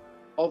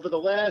 over the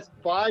last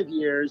 5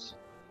 years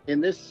in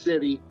this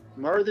city,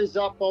 murders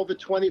up over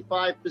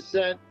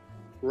 25%,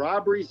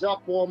 robberies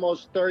up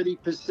almost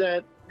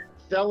 30%,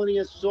 felony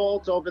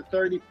assaults over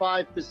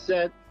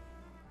 35%,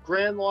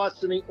 grand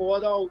larceny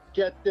auto,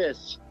 get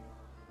this,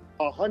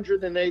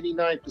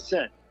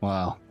 189%.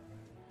 Wow.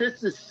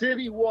 This is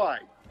citywide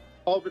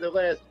over the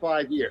last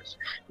 5 years.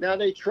 Now,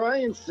 they try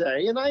and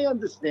say, and I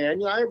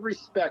understand, I have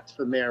respect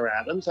for Mayor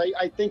Adams.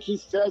 I think he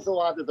says a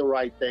lot of the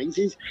right things.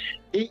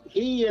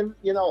 He and,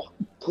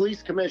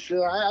 police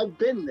commissioner, I've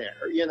been there,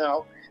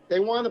 They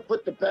want to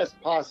put the best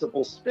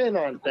possible spin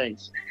on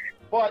things.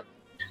 But,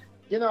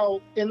 in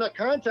the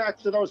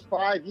context of those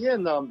 5-year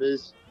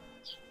numbers,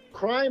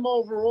 crime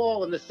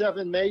overall in the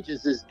 7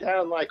 majors is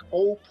down like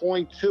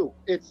 0.2.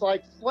 It's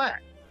like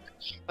flat.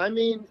 I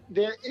mean,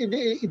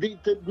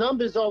 the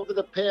numbers over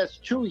the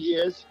past 2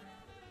 years,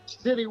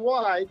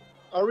 citywide,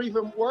 are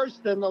even worse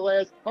than the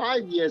last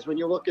 5 years. When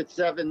you look at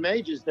 7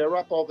 majors, they're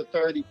up over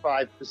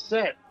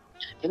 35%.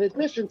 In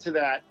addition to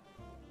that,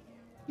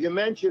 you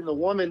mentioned the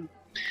woman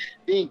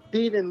being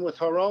beaten with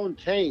her own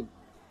cane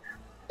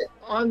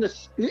on the,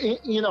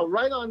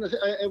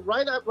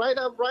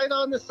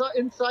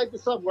 inside the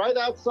sub, right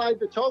outside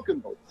the token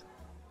booth,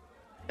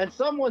 and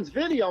someone's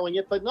videoing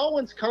it, but no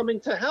one's coming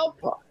to help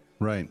her.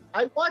 Right.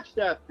 I watched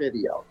that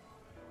video.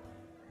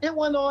 It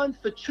went on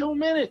for 2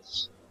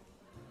 minutes.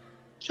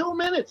 2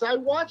 minutes. I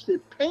watched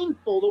it.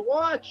 Painful to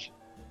watch.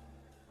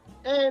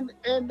 And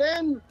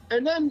then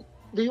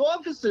the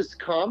officers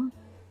come,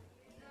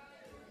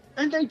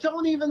 and they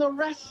don't even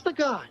arrest the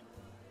guy.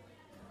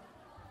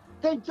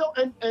 They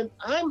don't. And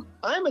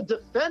I'm a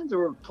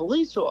defender of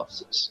police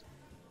officers,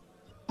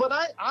 but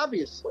I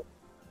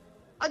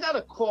got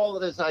to call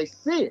it as I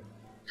see it.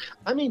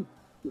 I mean,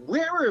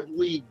 where have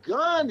we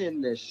gone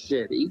in this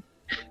city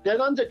that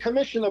under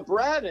Commissioner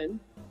Braddon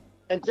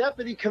and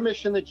Deputy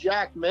Commissioner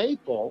Jack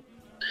Maple,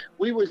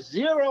 we were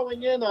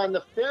zeroing in on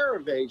the fare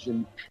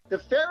evasion. The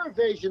fare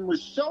evasion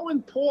was so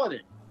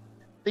important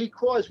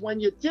because when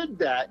you did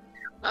that,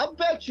 I'll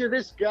bet you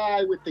this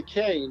guy with the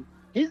cane,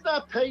 he's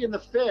not paying the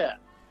fare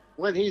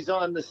when he's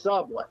on the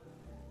subway.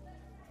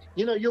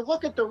 You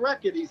look at the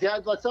record, he's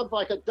had something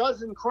like a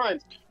dozen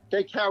crimes.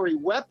 They carry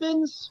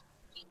weapons,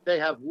 they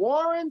have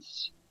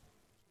warrants,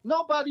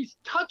 nobody's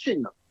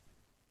touching them.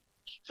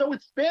 So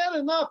it's bad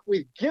enough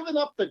we've given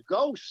up the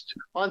ghost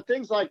on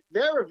things like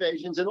fare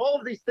evasions and all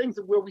of these things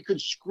where we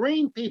could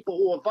screen people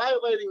who are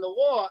violating the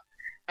law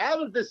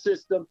out of the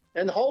system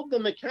and hold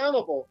them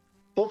accountable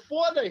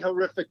before they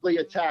horrifically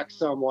attack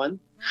someone.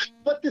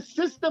 But the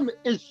system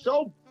is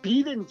so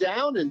beaten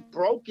down and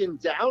broken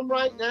down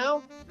right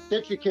now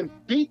that you can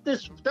beat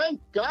this.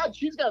 Thank God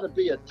she's got to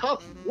be a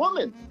tough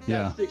woman,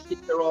 yeah. That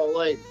 60-year-old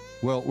lady.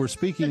 Well, we're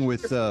speaking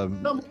with... to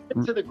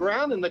the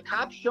ground and the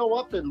cops show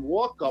up and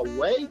walk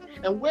away.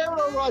 And where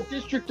are our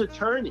district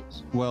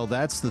attorneys? Well,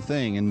 that's the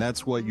thing, and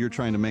that's what you're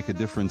trying to make a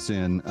difference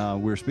in.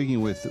 We're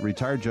speaking with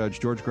retired Judge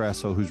George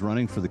Grasso, who's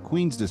running for the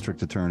Queens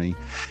District Attorney.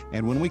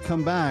 And when we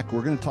come back,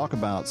 we're going to talk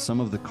about some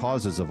of the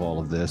causes of all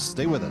of this.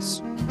 Stay with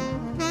us.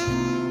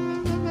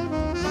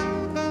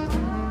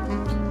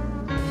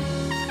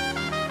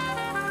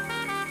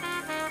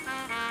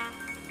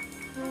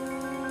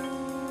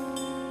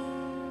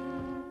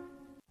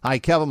 Hi,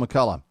 Kevin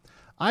McCullough.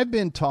 I've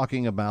been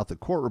talking about the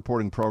court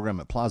reporting program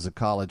at Plaza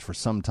College for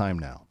some time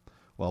now.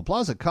 Well,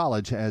 Plaza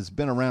College has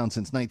been around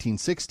since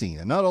 1916,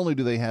 and not only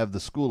do they have the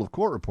School of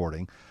Court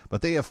Reporting,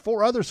 but they have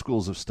 4 other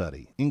schools of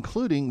study,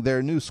 including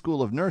their new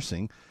School of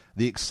Nursing.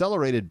 The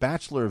Accelerated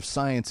Bachelor of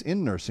Science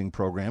in Nursing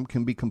program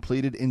can be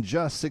completed in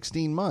just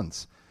 16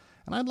 months.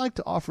 And I'd like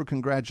to offer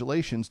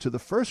congratulations to the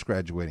first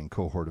graduating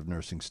cohort of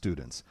nursing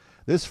students.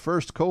 This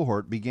first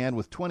cohort began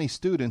with 20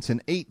 students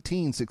and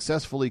 18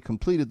 successfully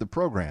completed the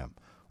program.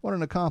 What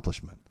an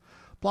accomplishment.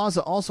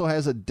 Plaza also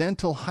has a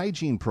dental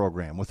hygiene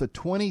program with a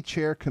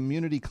 20-chair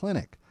community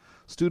clinic.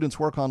 Students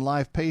work on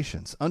live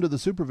patients under the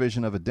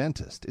supervision of a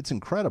dentist. It's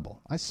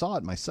incredible. I saw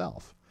it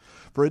myself.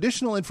 For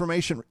additional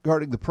information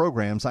regarding the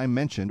programs I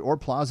mentioned or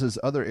Plaza's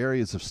other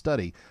areas of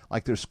study,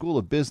 like their School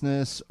of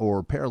Business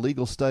or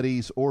Paralegal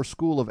Studies or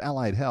School of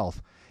Allied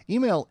Health,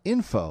 email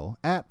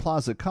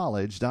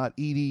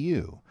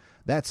info@plazacollege.edu.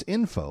 That's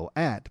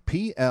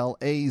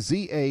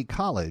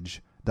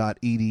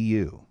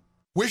info@plazacollege.edu.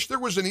 Wish there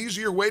was an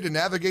easier way to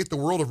navigate the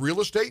world of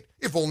real estate?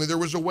 If only there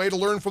was a way to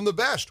learn from the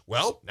best.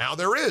 Well, now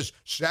there is.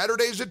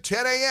 Saturdays at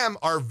 10 a.m.,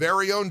 our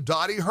very own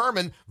Dottie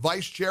Herman,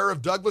 Vice Chair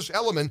of Douglas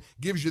Elliman,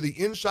 gives you the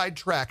inside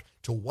track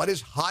to what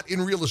is hot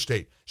in real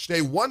estate.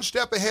 Stay one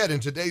step ahead in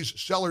today's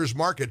seller's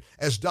market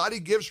as Dottie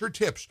gives her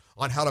tips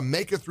on how to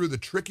make it through the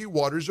tricky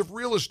waters of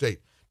real estate.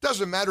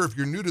 Doesn't matter if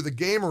you're new to the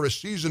game or a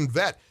seasoned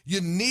vet,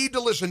 you need to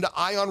listen to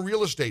Eye on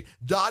Real Estate.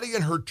 Dottie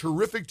and her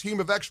terrific team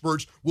of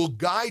experts will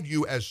guide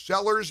you as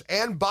sellers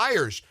and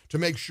buyers to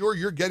make sure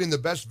you're getting the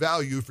best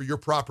value for your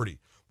property.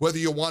 Whether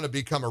you want to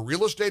become a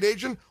real estate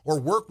agent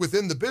or work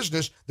within the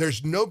business,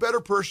 there's no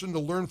better person to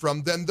learn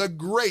from than the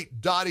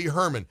great Dottie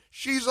Herman.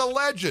 She's a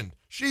legend.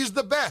 She's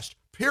the best,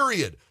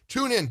 period.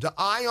 Tune in to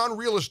Eye on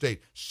Real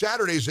Estate,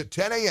 Saturdays at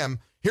 10 a.m.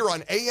 here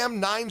on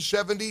AM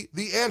 970,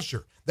 The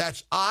Answer.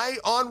 That's Eye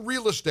on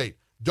Real Estate.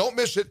 Don't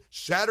miss it,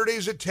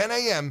 Saturdays at 10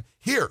 a.m.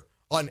 here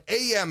on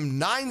AM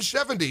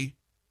 970,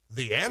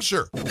 The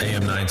Answer.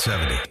 AM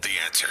 970, The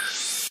Answer.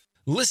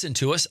 Listen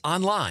to us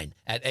online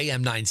at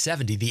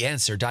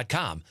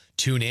am970theanswer.com.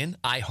 Tune in,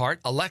 iHeart,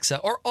 Alexa,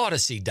 or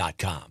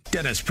Odyssey.com.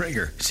 Dennis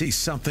Prager sees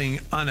something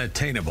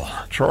unattainable.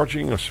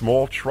 Charging a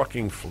small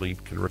trucking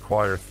fleet can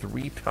require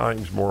 3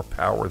 times more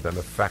power than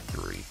a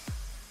factory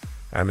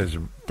and is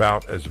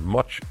about as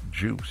much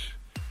juice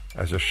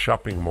as a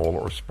shopping mall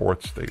or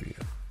sports stadium.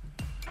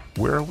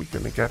 Where are we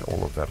going to get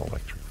all of that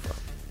electric from?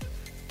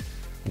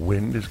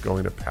 Wind is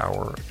going to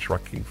power a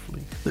trucking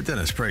fleet. The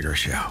Dennis Prager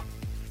Show.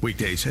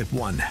 Weekdays at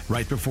 1,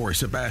 right before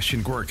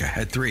Sebastian Gorka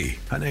at 3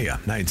 on AM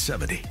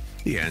 970.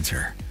 The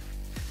Answer.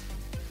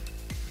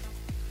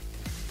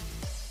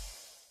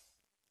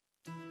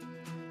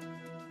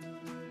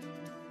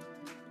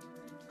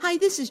 Hi,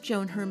 this is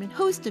Joan Herman,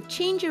 host of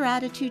Change Your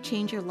Attitude,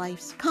 Change Your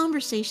Life's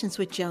Conversations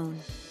with Joan.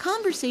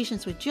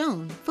 Conversations with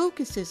Joan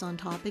focuses on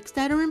topics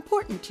that are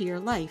important to your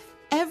life.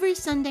 Every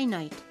Sunday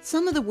night,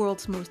 some of the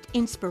world's most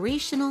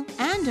inspirational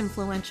and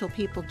influential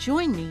people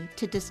join me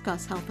to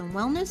discuss health and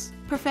wellness,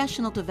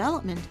 professional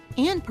development,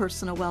 and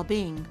personal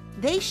well-being.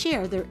 They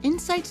share their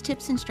insights,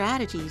 tips, and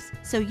strategies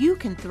so you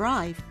can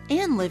thrive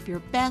and live your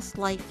best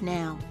life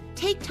now.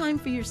 Take time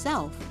for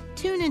yourself.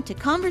 Tune into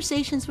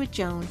Conversations with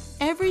Joan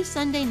every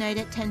Sunday night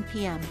at 10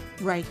 p.m.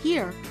 right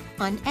here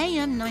on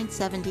AM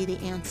 970 The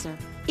Answer.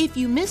 If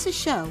you miss a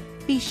show,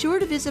 be sure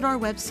to visit our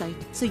website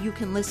so you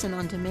can listen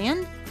on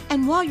demand.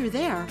 And while you're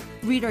there,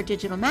 read our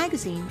digital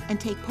magazine and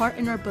take part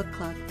in our book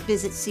club.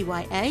 Visit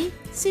CYACYL.com.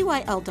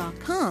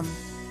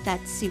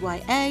 That's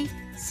CYACYL.com.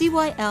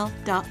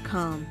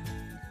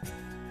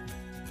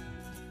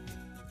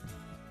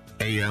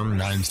 AM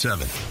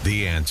 970,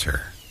 The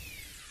Answer.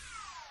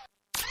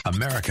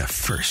 America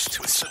First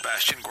with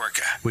Sebastian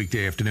Gorka.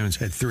 Weekday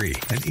afternoons at 3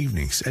 and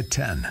evenings at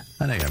 10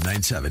 on AM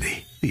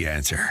 970. The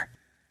Answer.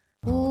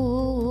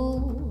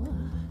 Ooh,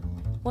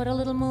 what a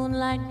little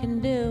moonlight can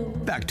do.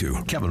 Back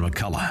to Kevin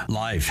McCullough,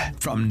 live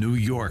from New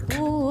York.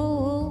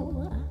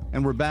 Ooh.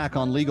 And we're back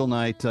on Legal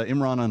Night.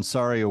 Imran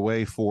Ansari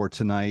away for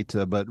tonight,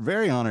 but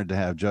very honored to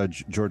have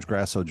Judge George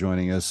Grasso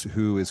joining us,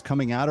 who is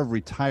coming out of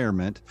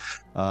retirement,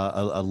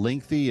 a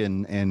lengthy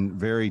and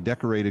very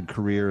decorated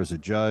career as a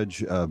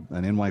judge, an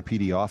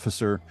NYPD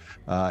officer,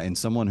 and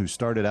someone who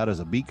started out as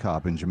a beat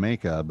cop in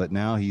Jamaica, but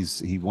now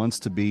he wants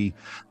to be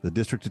the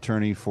district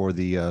attorney for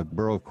the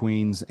borough of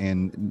Queens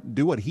and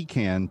do what he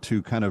can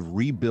to kind of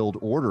rebuild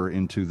order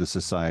into the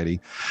society.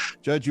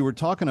 Judge, you were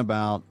talking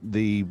about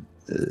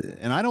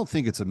and I don't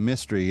think it's a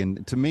mystery.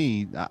 And to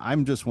me,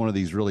 I'm just one of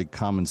these really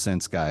common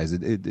sense guys.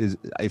 It is,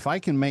 if I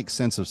can make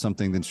sense of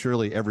something, then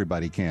surely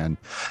everybody can.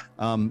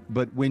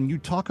 But when you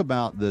talk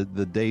about the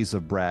days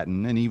of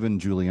Bratton and even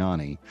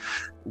Giuliani,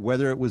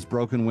 whether it was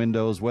broken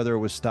windows, whether it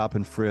was stop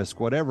and frisk,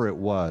 whatever it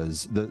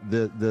was,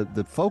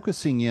 the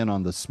focusing in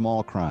on the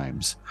small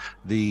crimes,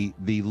 the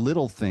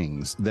little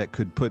things that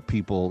could put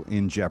people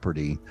in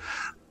jeopardy,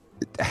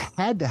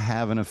 had to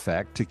have an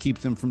effect to keep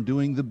them from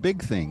doing the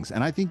big things.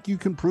 And I think you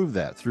can prove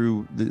that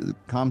through the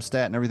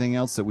ComStat and everything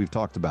else that we've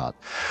talked about.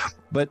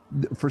 But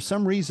for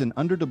some reason,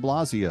 under de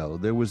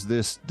Blasio, there was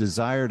this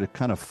desire to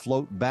kind of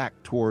float back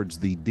towards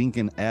the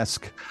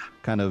Dinkin-esque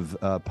kind of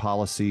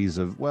policies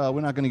of, well, we're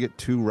not going to get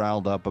too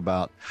riled up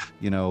about,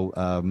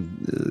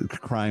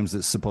 crimes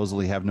that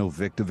supposedly have no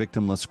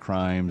victimless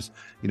crimes,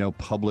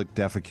 public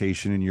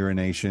defecation and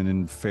urination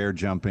and fair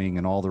jumping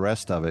and all the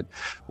rest of it.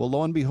 Well,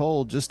 lo and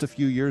behold, just a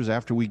few years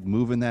after we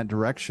move in that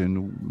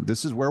direction,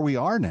 this is where we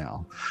are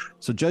now.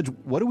 So, Judge,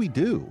 what do we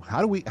do?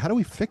 How do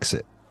we fix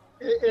it?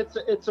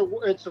 It's a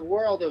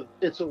world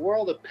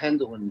of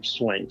pendulum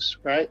swings,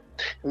 right?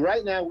 And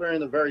right now we're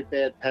in a very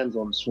bad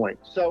pendulum swing.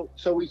 So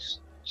we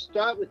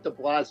start with de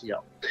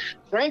Blasio.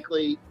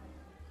 Frankly,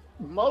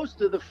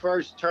 most of the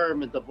first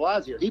term of de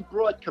Blasio, he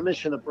brought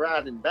Commissioner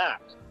Bratton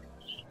back.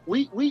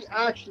 We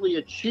actually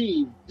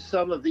achieved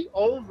some of the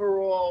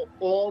overall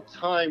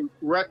all-time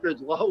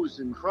record lows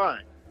in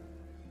crime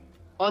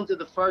under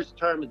the first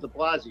term of de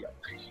Blasio.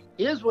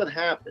 Here's what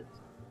happened.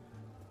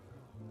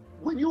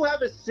 When you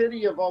have a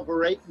city of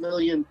over 8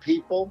 million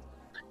people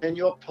and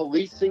you're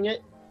policing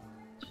it,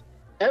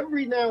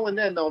 every now and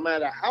then, no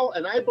matter how,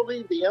 and I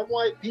believe the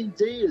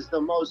NYPD is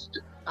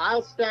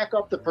I'll stack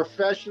up the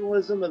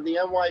professionalism of the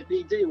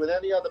NYPD with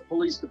any other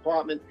police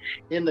department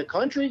in the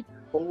country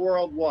or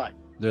worldwide.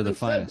 They're the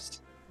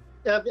finest.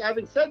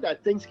 having said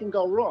that, things can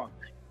go wrong.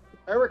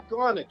 Eric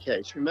Garner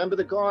case. Remember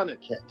the Garner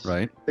case?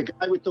 Right. The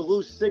guy with the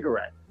loose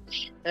cigarette.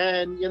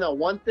 And,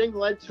 one thing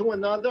led to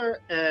another,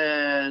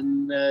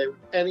 and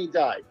he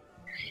died.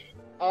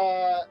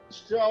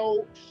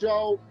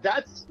 So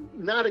that's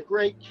not a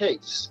great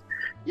case.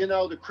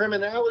 The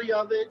criminality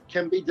of it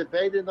can be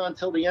debated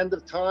until the end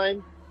of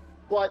time.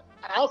 But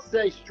I'll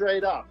say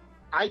straight up,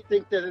 I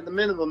think that at the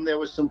minimum there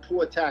was some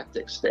poor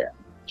tactics there.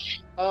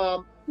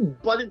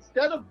 But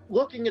instead of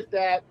looking at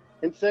that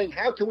and saying,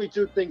 how can we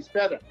do things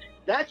better?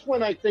 That's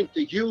when I think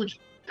the huge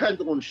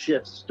pendulum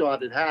shifts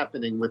started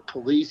happening with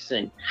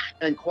policing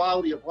and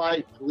quality of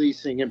life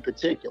policing in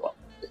particular.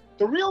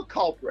 The real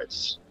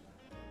culprits,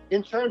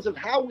 in terms of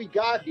how we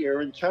got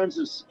here, in terms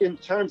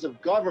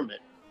of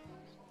government,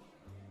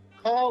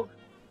 Carl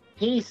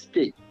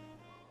Heastie,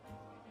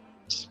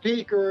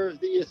 Speaker of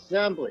the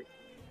Assembly,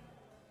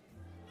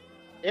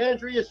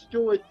 Andrea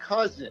Stewart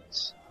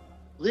Cousins,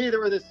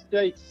 Leader of the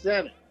State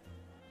Senate,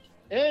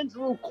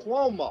 Andrew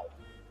Cuomo,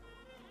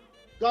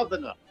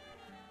 Governor.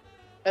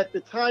 At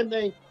the time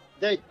they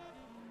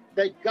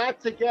got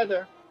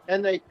together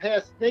and they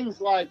passed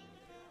things like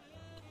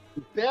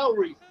bail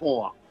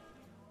reform,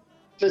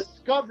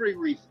 discovery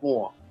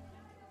reform.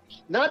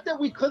 Not that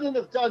we couldn't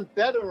have done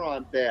better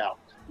on bail,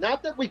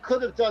 not that we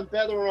could have done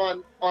better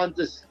on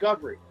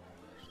discovery,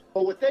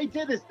 but what they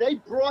did is they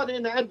brought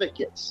in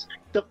advocates.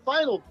 The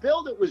final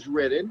bill that was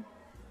written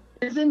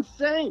is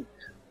insane.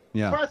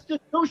 Yeah.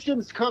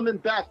 Prostitution's coming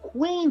back.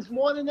 Queens,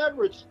 more than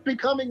ever, it's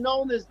becoming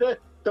known as the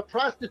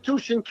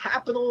prostitution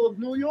capital of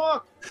New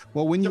York.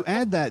 Well, when you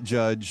add that,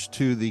 Judge,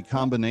 to the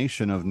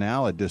combination of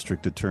now a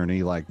district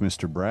attorney like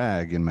Mr.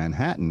 Bragg in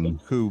Manhattan,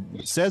 who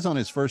says on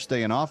his first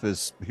day in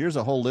office, here's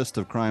a whole list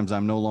of crimes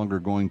I'm no longer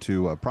going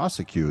to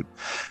prosecute,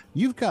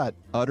 you've got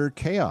utter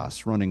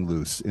chaos running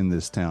loose in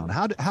this town.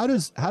 How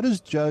does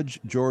Judge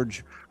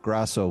George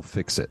Grasso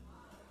fix it?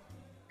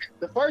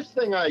 The first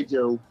thing I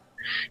do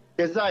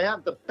is I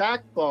have the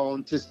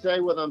backbone to say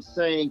what I'm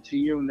saying to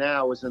you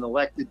now as an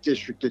elected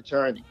district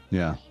attorney.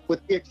 Yeah.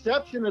 With the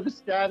exception of the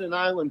Staten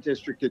Island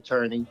district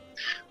attorney,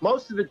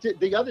 most of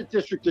the other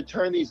district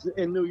attorneys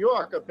in New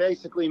York are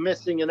basically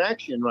missing in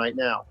action right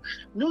now.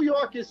 New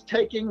York is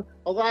taking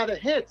a lot of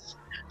hits.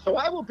 So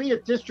I will be a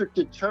district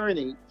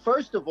attorney,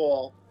 first of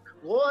all,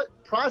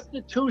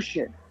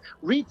 prostitution,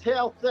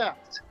 retail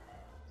theft,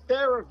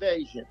 fare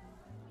evasion,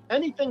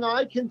 anything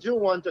I can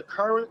do under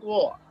current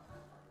law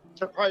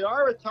to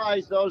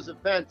prioritize those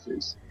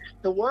offenses.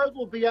 The word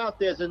will be out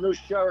there's a new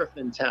sheriff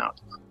in town.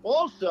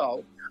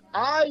 Also,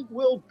 I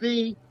will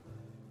be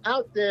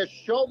out there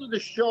shoulder to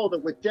shoulder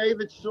with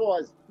David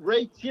Soers.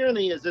 Ray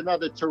Tierney is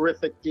another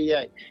terrific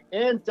DA.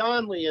 Ann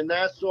Donnelly in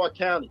Nassau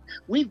County.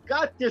 We've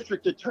got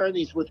district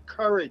attorneys with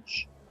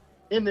courage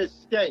in this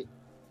state.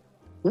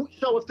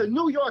 So if the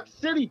New York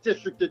City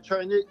district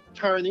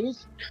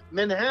attorneys,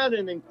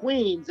 Manhattan and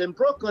Queens and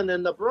Brooklyn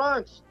and the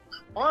Bronx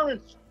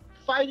aren't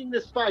fighting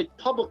this fight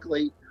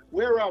publicly,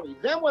 where are we?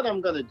 Then what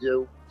I'm going to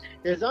do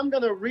is I'm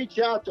going to reach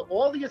out to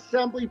all the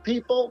assembly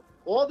people,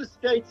 all the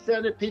state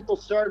senate people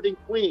serving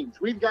Queens.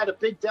 We've got a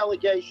big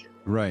delegation.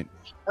 Right.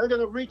 I'm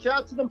going to reach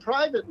out to them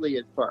privately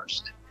at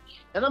first.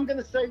 And I'm going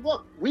to say,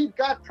 look, we've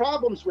got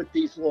problems with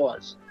these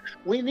laws.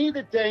 We need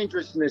a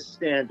dangerousness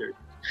standard.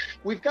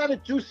 We've got to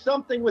do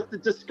something with the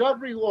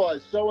discovery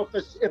laws. So if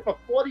a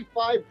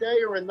 45-day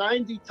or a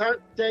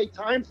 90-day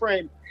time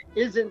frame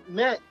isn't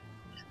met,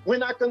 we're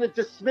not going to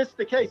dismiss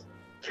the case.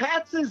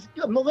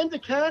 Melinda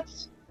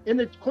Katz in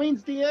the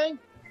Queens DA,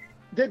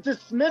 the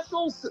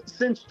dismissals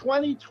since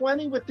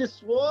 2020 with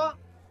this law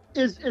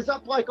is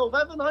up like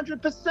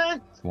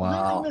 1,100%.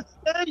 Wow. Leaving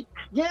the state.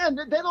 Yeah,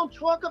 they don't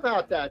talk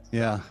about that.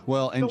 Yeah.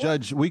 Well, and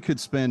Judge, we could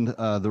spend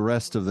the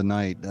rest of the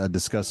night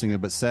discussing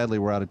it, but sadly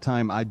we're out of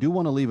time. I do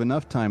want to leave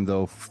enough time,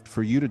 though,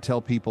 for you to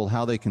tell people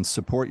how they can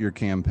support your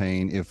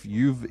campaign. If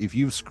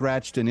you've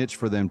scratched an itch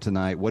for them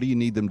tonight, what do you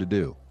need them to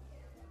do?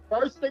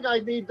 First thing I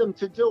need them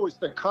to do is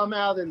to come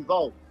out and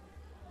vote.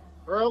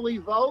 Early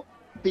vote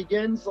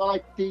begins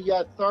like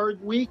the third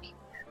week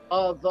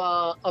of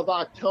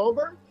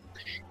October,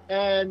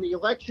 and the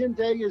election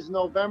day is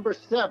November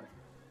 7th.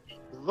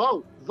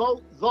 Vote,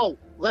 vote, vote.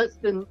 Less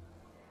than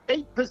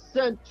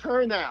 8%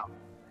 turnout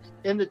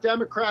in the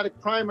Democratic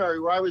primary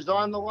where I was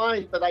on the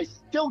line, but I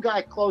still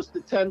got close to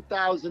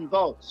 10,000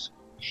 votes.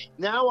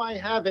 Now I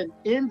have an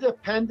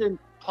independent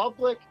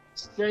public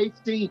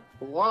safety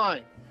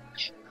line.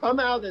 Come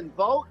out and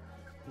vote.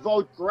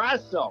 Vote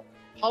Grasso.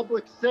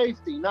 Public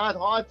safety, not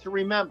hard to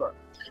remember.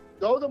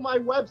 Go to my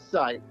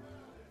website.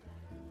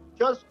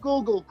 Just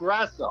Google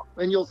Grasso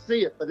and you'll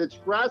see it, but it's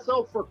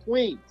Grasso for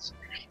Queens.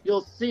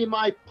 You'll see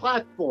my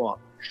platform.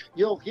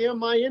 You'll hear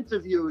my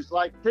interviews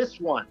like this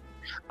one.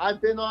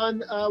 I've been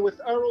on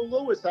with Errol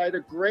Lewis. I had a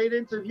great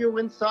interview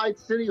inside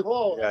City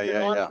Hall.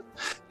 Yeah.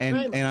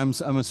 And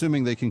I'm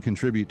assuming they can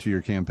contribute to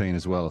your campaign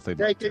as well if they'd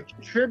like to. They can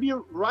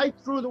contribute right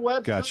through the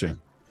website. Gotcha.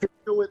 You can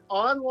do it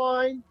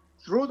online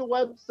through the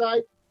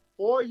website,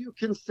 or you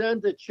can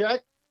send a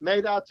check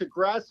made out to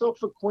Grasso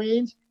for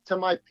Queens to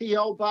my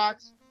P.O.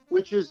 Box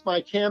which is my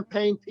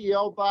campaign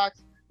P.O.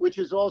 box, which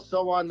is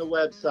also on the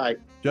website.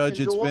 Judge,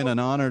 it's been an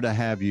honor to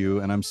have you,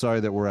 and I'm sorry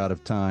that we're out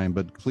of time,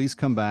 but please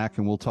come back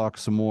and we'll talk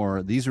some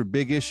more. These are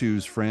big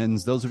issues,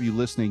 friends. Those of you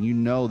listening, you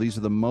know these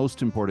are the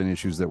most important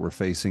issues that we're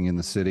facing in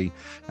the city,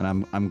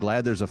 and I'm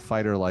glad there's a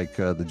fighter like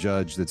the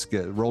judge that's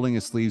rolling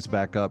his sleeves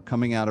back up,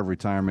 coming out of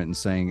retirement and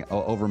saying,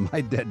 over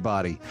my dead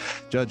body.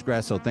 Judge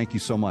Grasso, thank you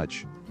so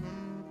much.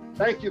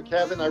 Thank you,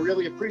 Kevin. I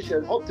really appreciate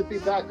it. Hope to be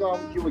back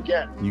on with you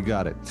again. You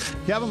got it.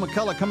 Kevin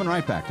McCullough coming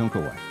right back. Don't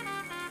go away.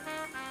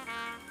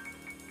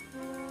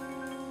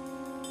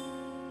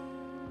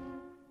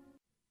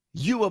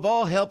 You have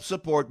all helped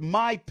support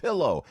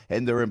MyPillow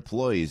and their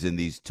employees in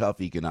these tough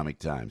economic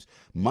times.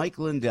 Mike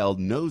Lindell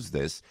knows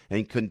this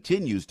and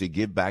continues to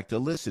give back to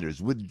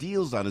listeners with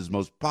deals on his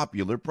most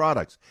popular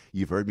products.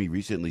 You've heard me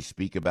recently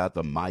speak about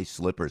the My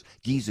Slippers,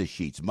 Giza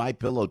Sheets,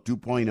 MyPillow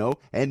 2.0,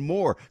 and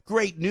more.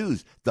 Great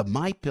news! The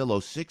MyPillow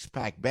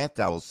 6-pack bath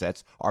towel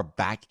sets are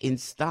back in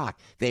stock.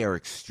 They are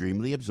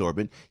extremely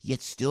absorbent,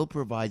 yet still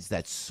provides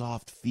that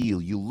soft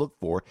feel you look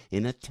for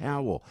in a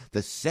towel.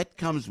 The set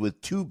comes with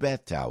 2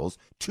 bath towels,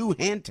 2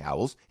 hand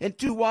towels, and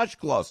 2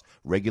 washcloths.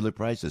 Regular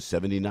price is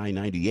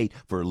 $79.98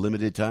 for a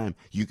limited time.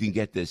 You can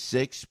get this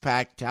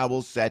 6-pack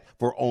towel set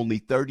for only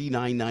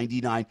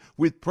 $39.99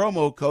 with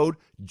promo code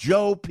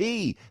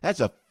JOE. That's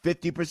a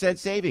 50%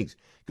 savings.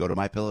 Go to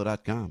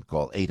MyPillow.com.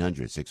 Call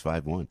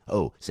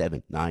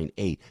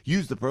 800-651-0798.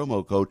 Use the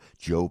promo code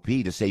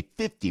JOE to save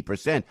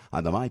 50%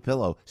 on the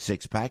MyPillow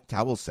 6-pack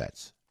towel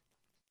sets.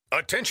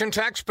 Attention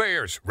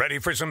taxpayers, ready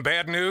for some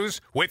bad news?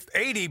 With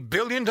 $80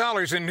 billion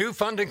in new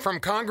funding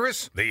from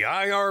Congress, the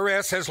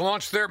IRS has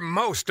launched their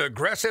most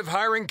aggressive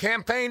hiring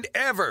campaign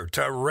ever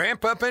to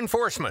ramp up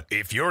enforcement.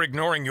 If you're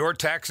ignoring your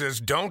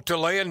taxes, don't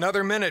delay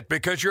another minute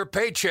because your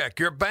paycheck,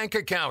 your bank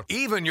account,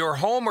 even your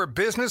home or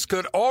business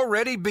could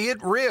already be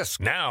at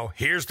risk. Now,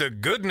 here's the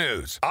good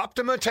news.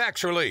 Optima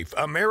Tax Relief,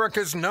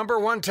 America's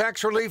 #1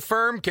 tax relief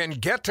firm, can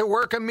get to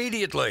work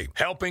immediately,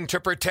 helping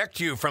to protect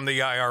you from the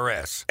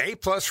IRS. A+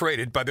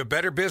 rated by the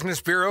Better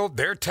Business Bureau,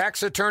 their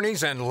tax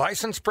attorneys and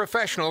licensed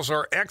professionals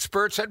are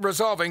experts at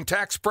resolving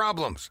tax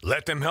problems.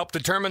 Let them help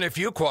determine if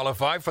you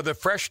qualify for the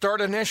Fresh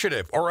Start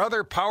Initiative or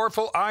other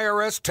powerful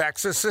IRS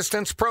tax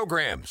assistance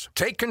programs.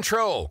 Take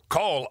control.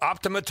 Call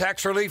Optima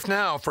Tax Relief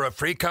now for a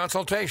free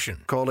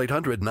consultation. Call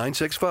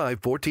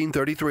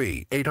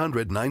 800-965-1433.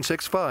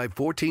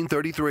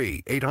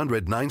 800-965-1433.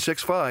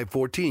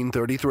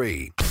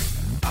 800-965-1433.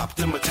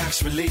 Optima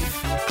Tax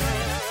Relief.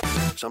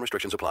 Some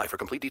restrictions apply. For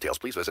complete details,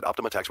 please visit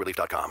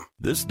OptimaTaxRelief.com.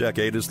 This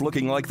decade is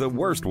looking like the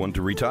worst one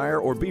to retire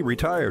or be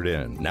retired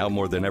in. Now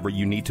more than ever,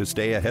 you need to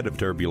stay ahead of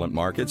turbulent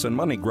markets and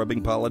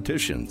money-grubbing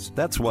politicians.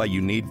 That's why you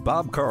need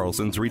Bob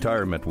Carlson's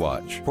Retirement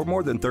Watch. For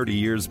more than 30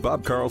 years,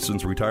 Bob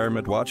Carlson's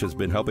Retirement Watch has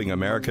been helping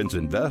Americans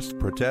invest,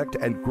 protect,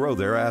 and grow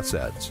their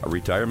assets. A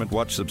Retirement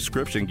Watch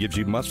subscription gives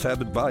you must-have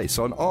advice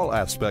on all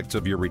aspects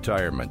of your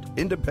retirement.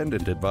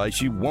 Independent advice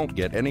you won't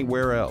get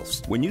anywhere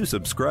else. When you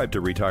subscribe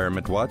to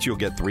Retirement Watch, you'll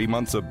get 3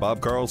 months of Bob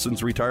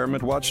Carlson's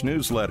Retirement Watch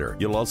newsletter.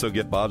 You'll also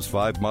get Bob's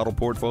 5 model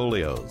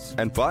portfolios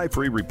and 5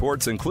 free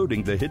reports,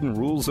 including the hidden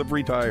rules of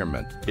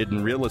retirement,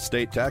 hidden real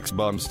estate tax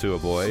bumps to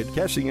avoid,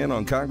 cashing in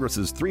on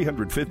Congress's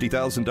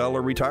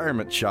 $350,000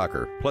 retirement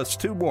shocker, plus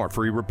 2 more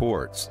free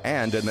reports,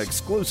 and an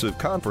exclusive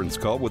conference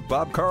call with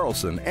Bob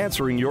Carlson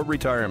answering your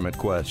retirement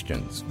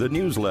questions. The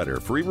newsletter,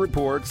 free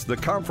reports, the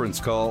conference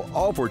call,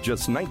 all for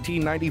just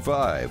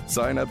 $19.95.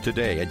 Sign up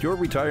today at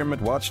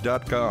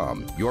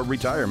yourretirementwatch.com.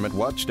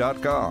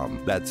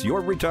 Yourretirementwatch.com. That's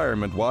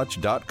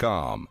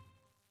yourretirementwatch.com.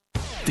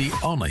 The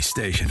only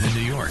station in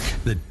New York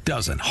that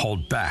doesn't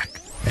hold back.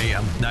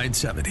 AM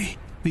 970,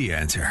 The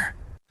Answer.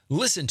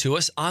 Listen to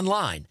us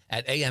online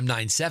at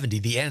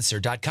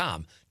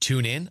am970theanswer.com.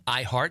 Tune in,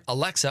 iHeart,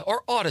 Alexa,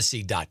 or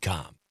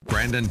Odyssey.com.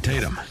 Brandon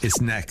Tatum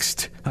is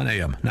next on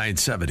AM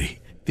 970,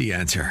 The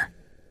Answer.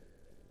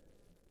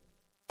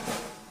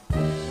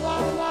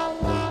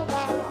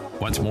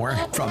 Once more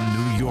from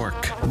New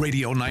York,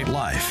 Radio Night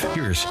Live.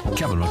 Here's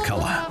Kevin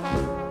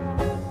McCullough.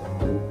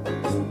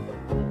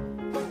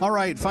 All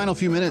right, final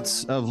few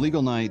minutes of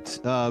Legal Night.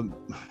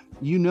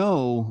 You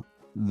know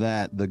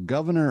that the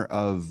governor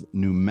of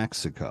New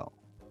Mexico,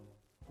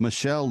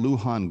 Michelle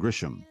Lujan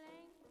Grisham,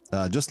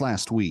 just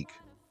last week,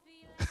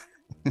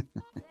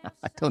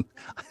 I don't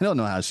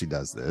know how she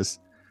does this.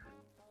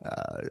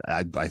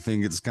 I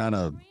think it's kind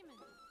of,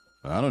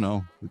 I don't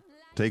know,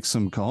 takes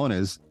some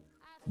cojones.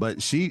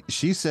 But she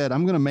said,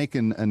 I'm going to make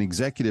an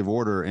executive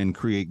order and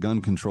create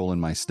gun control in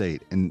my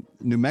state. And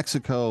New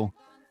Mexico,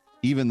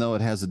 even though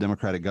it has a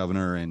Democratic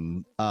governor,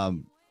 and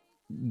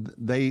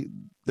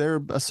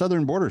they're a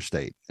southern border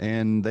state,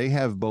 and they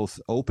have both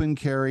open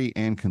carry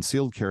and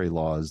concealed carry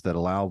laws that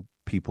allow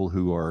people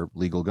who are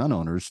legal gun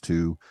owners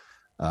to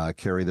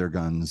carry their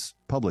guns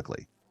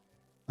publicly.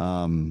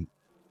 And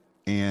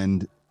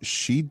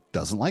she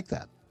doesn't like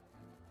that.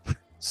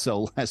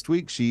 So last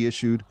week she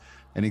issued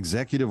an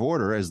executive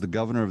order as the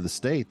governor of the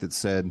state that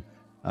said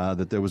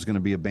that there was going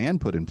to be a ban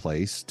put in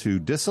place to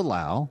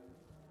disallow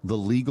the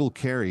legal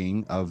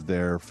carrying of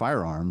their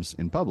firearms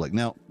in public.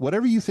 Now,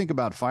 whatever you think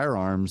about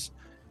firearms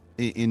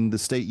in the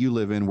state you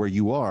live in, where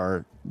you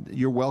are,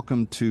 you're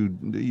welcome to.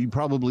 You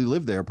probably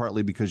live there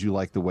partly because you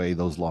like the way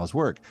those laws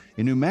work.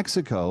 In New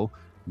Mexico,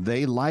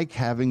 they like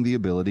having the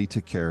ability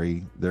to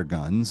carry their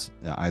guns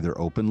either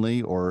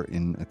openly or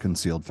in a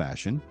concealed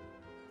fashion.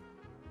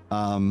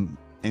 And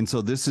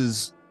so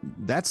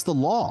that's the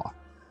law.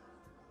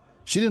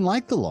 She didn't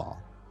like the law,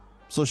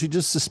 so she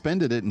just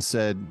suspended it and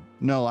said,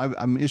 no,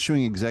 I'm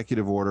issuing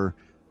executive order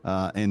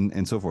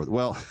and so forth.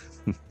 Well,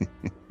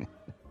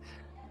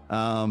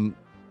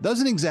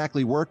 doesn't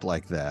exactly work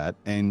like that.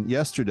 And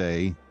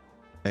yesterday,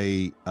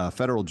 a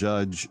federal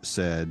judge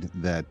said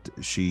that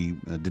she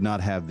did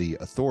not have the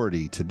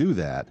authority to do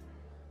that.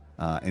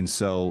 And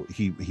so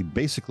he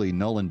basically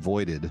null and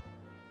voided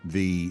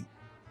the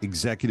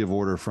executive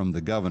order from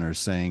the governor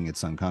saying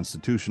it's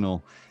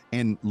unconstitutional.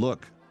 And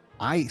look,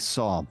 I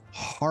saw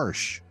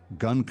harsh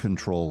gun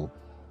control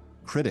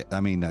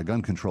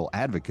gun control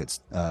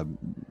advocates.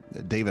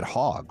 David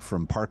Hogg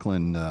from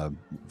Parkland,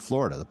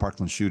 Florida, the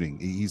Parkland shooting.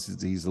 He's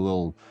a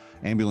little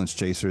ambulance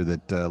chaser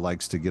that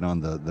likes to get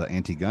on the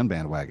anti-gun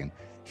bandwagon.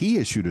 He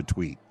issued a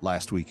tweet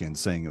last weekend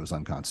saying it was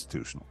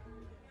unconstitutional.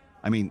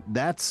 I mean,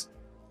 that's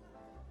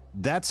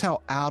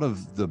how out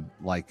of the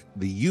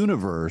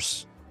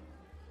universe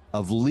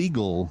of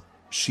legal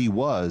she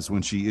was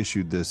when she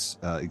issued this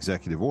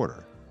executive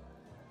order.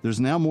 There's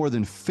now more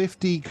than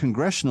 50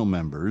 congressional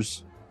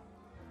members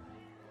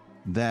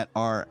that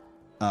are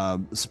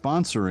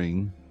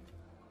sponsoring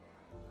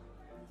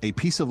a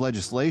piece of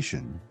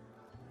legislation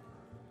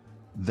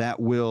that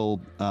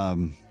will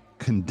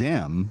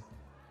condemn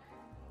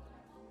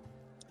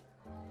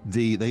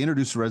they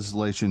introduced a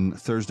resolution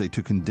Thursday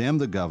to condemn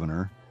the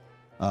governor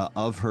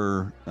of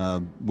her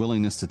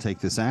willingness to take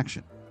this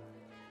action.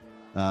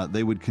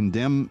 They would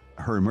condemn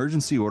her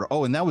emergency order.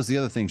 Oh, and that was the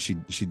other thing she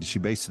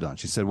based it on.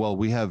 She said, well,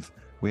 we have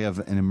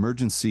an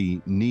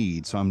emergency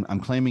need, so I'm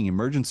claiming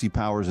emergency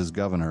powers as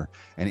governor,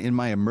 and in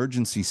my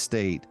emergency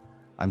state,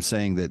 I'm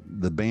saying that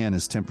the ban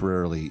is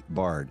temporarily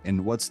barred.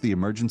 And what's the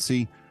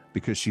emergency?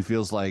 Because she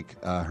feels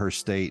like her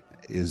state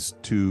is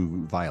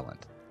too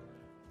violent.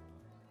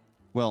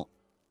 Well,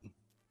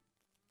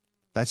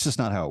 that's just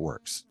not how it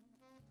works.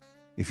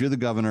 If you're the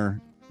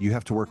governor, you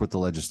have to work with the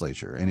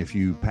legislature, and if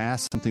you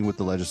pass something with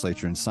the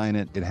legislature and sign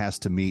it, it has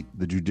to meet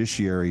the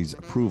judiciary's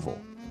approval.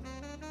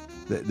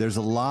 There's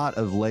a lot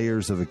of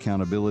layers of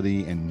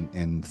accountability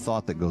and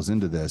thought that goes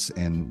into this,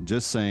 and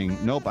just saying,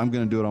 nope, I'm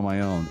going to do it on my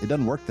own. It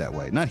doesn't work that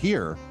way. Not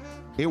here.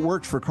 It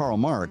worked for Karl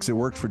Marx. It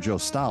worked for Joe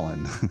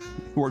Stalin.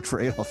 It worked for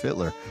Adolf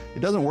Hitler. It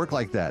doesn't work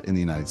like that in the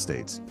United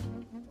States,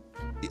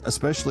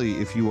 especially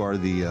if you are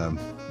the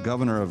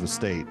governor of a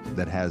state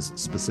that has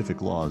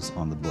specific laws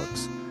on the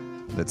books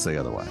that say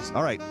otherwise.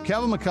 All right,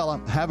 Kevin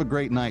McCullough, have a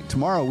great night.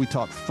 Tomorrow we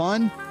talk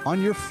fun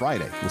on your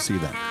Friday. We'll see you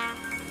then.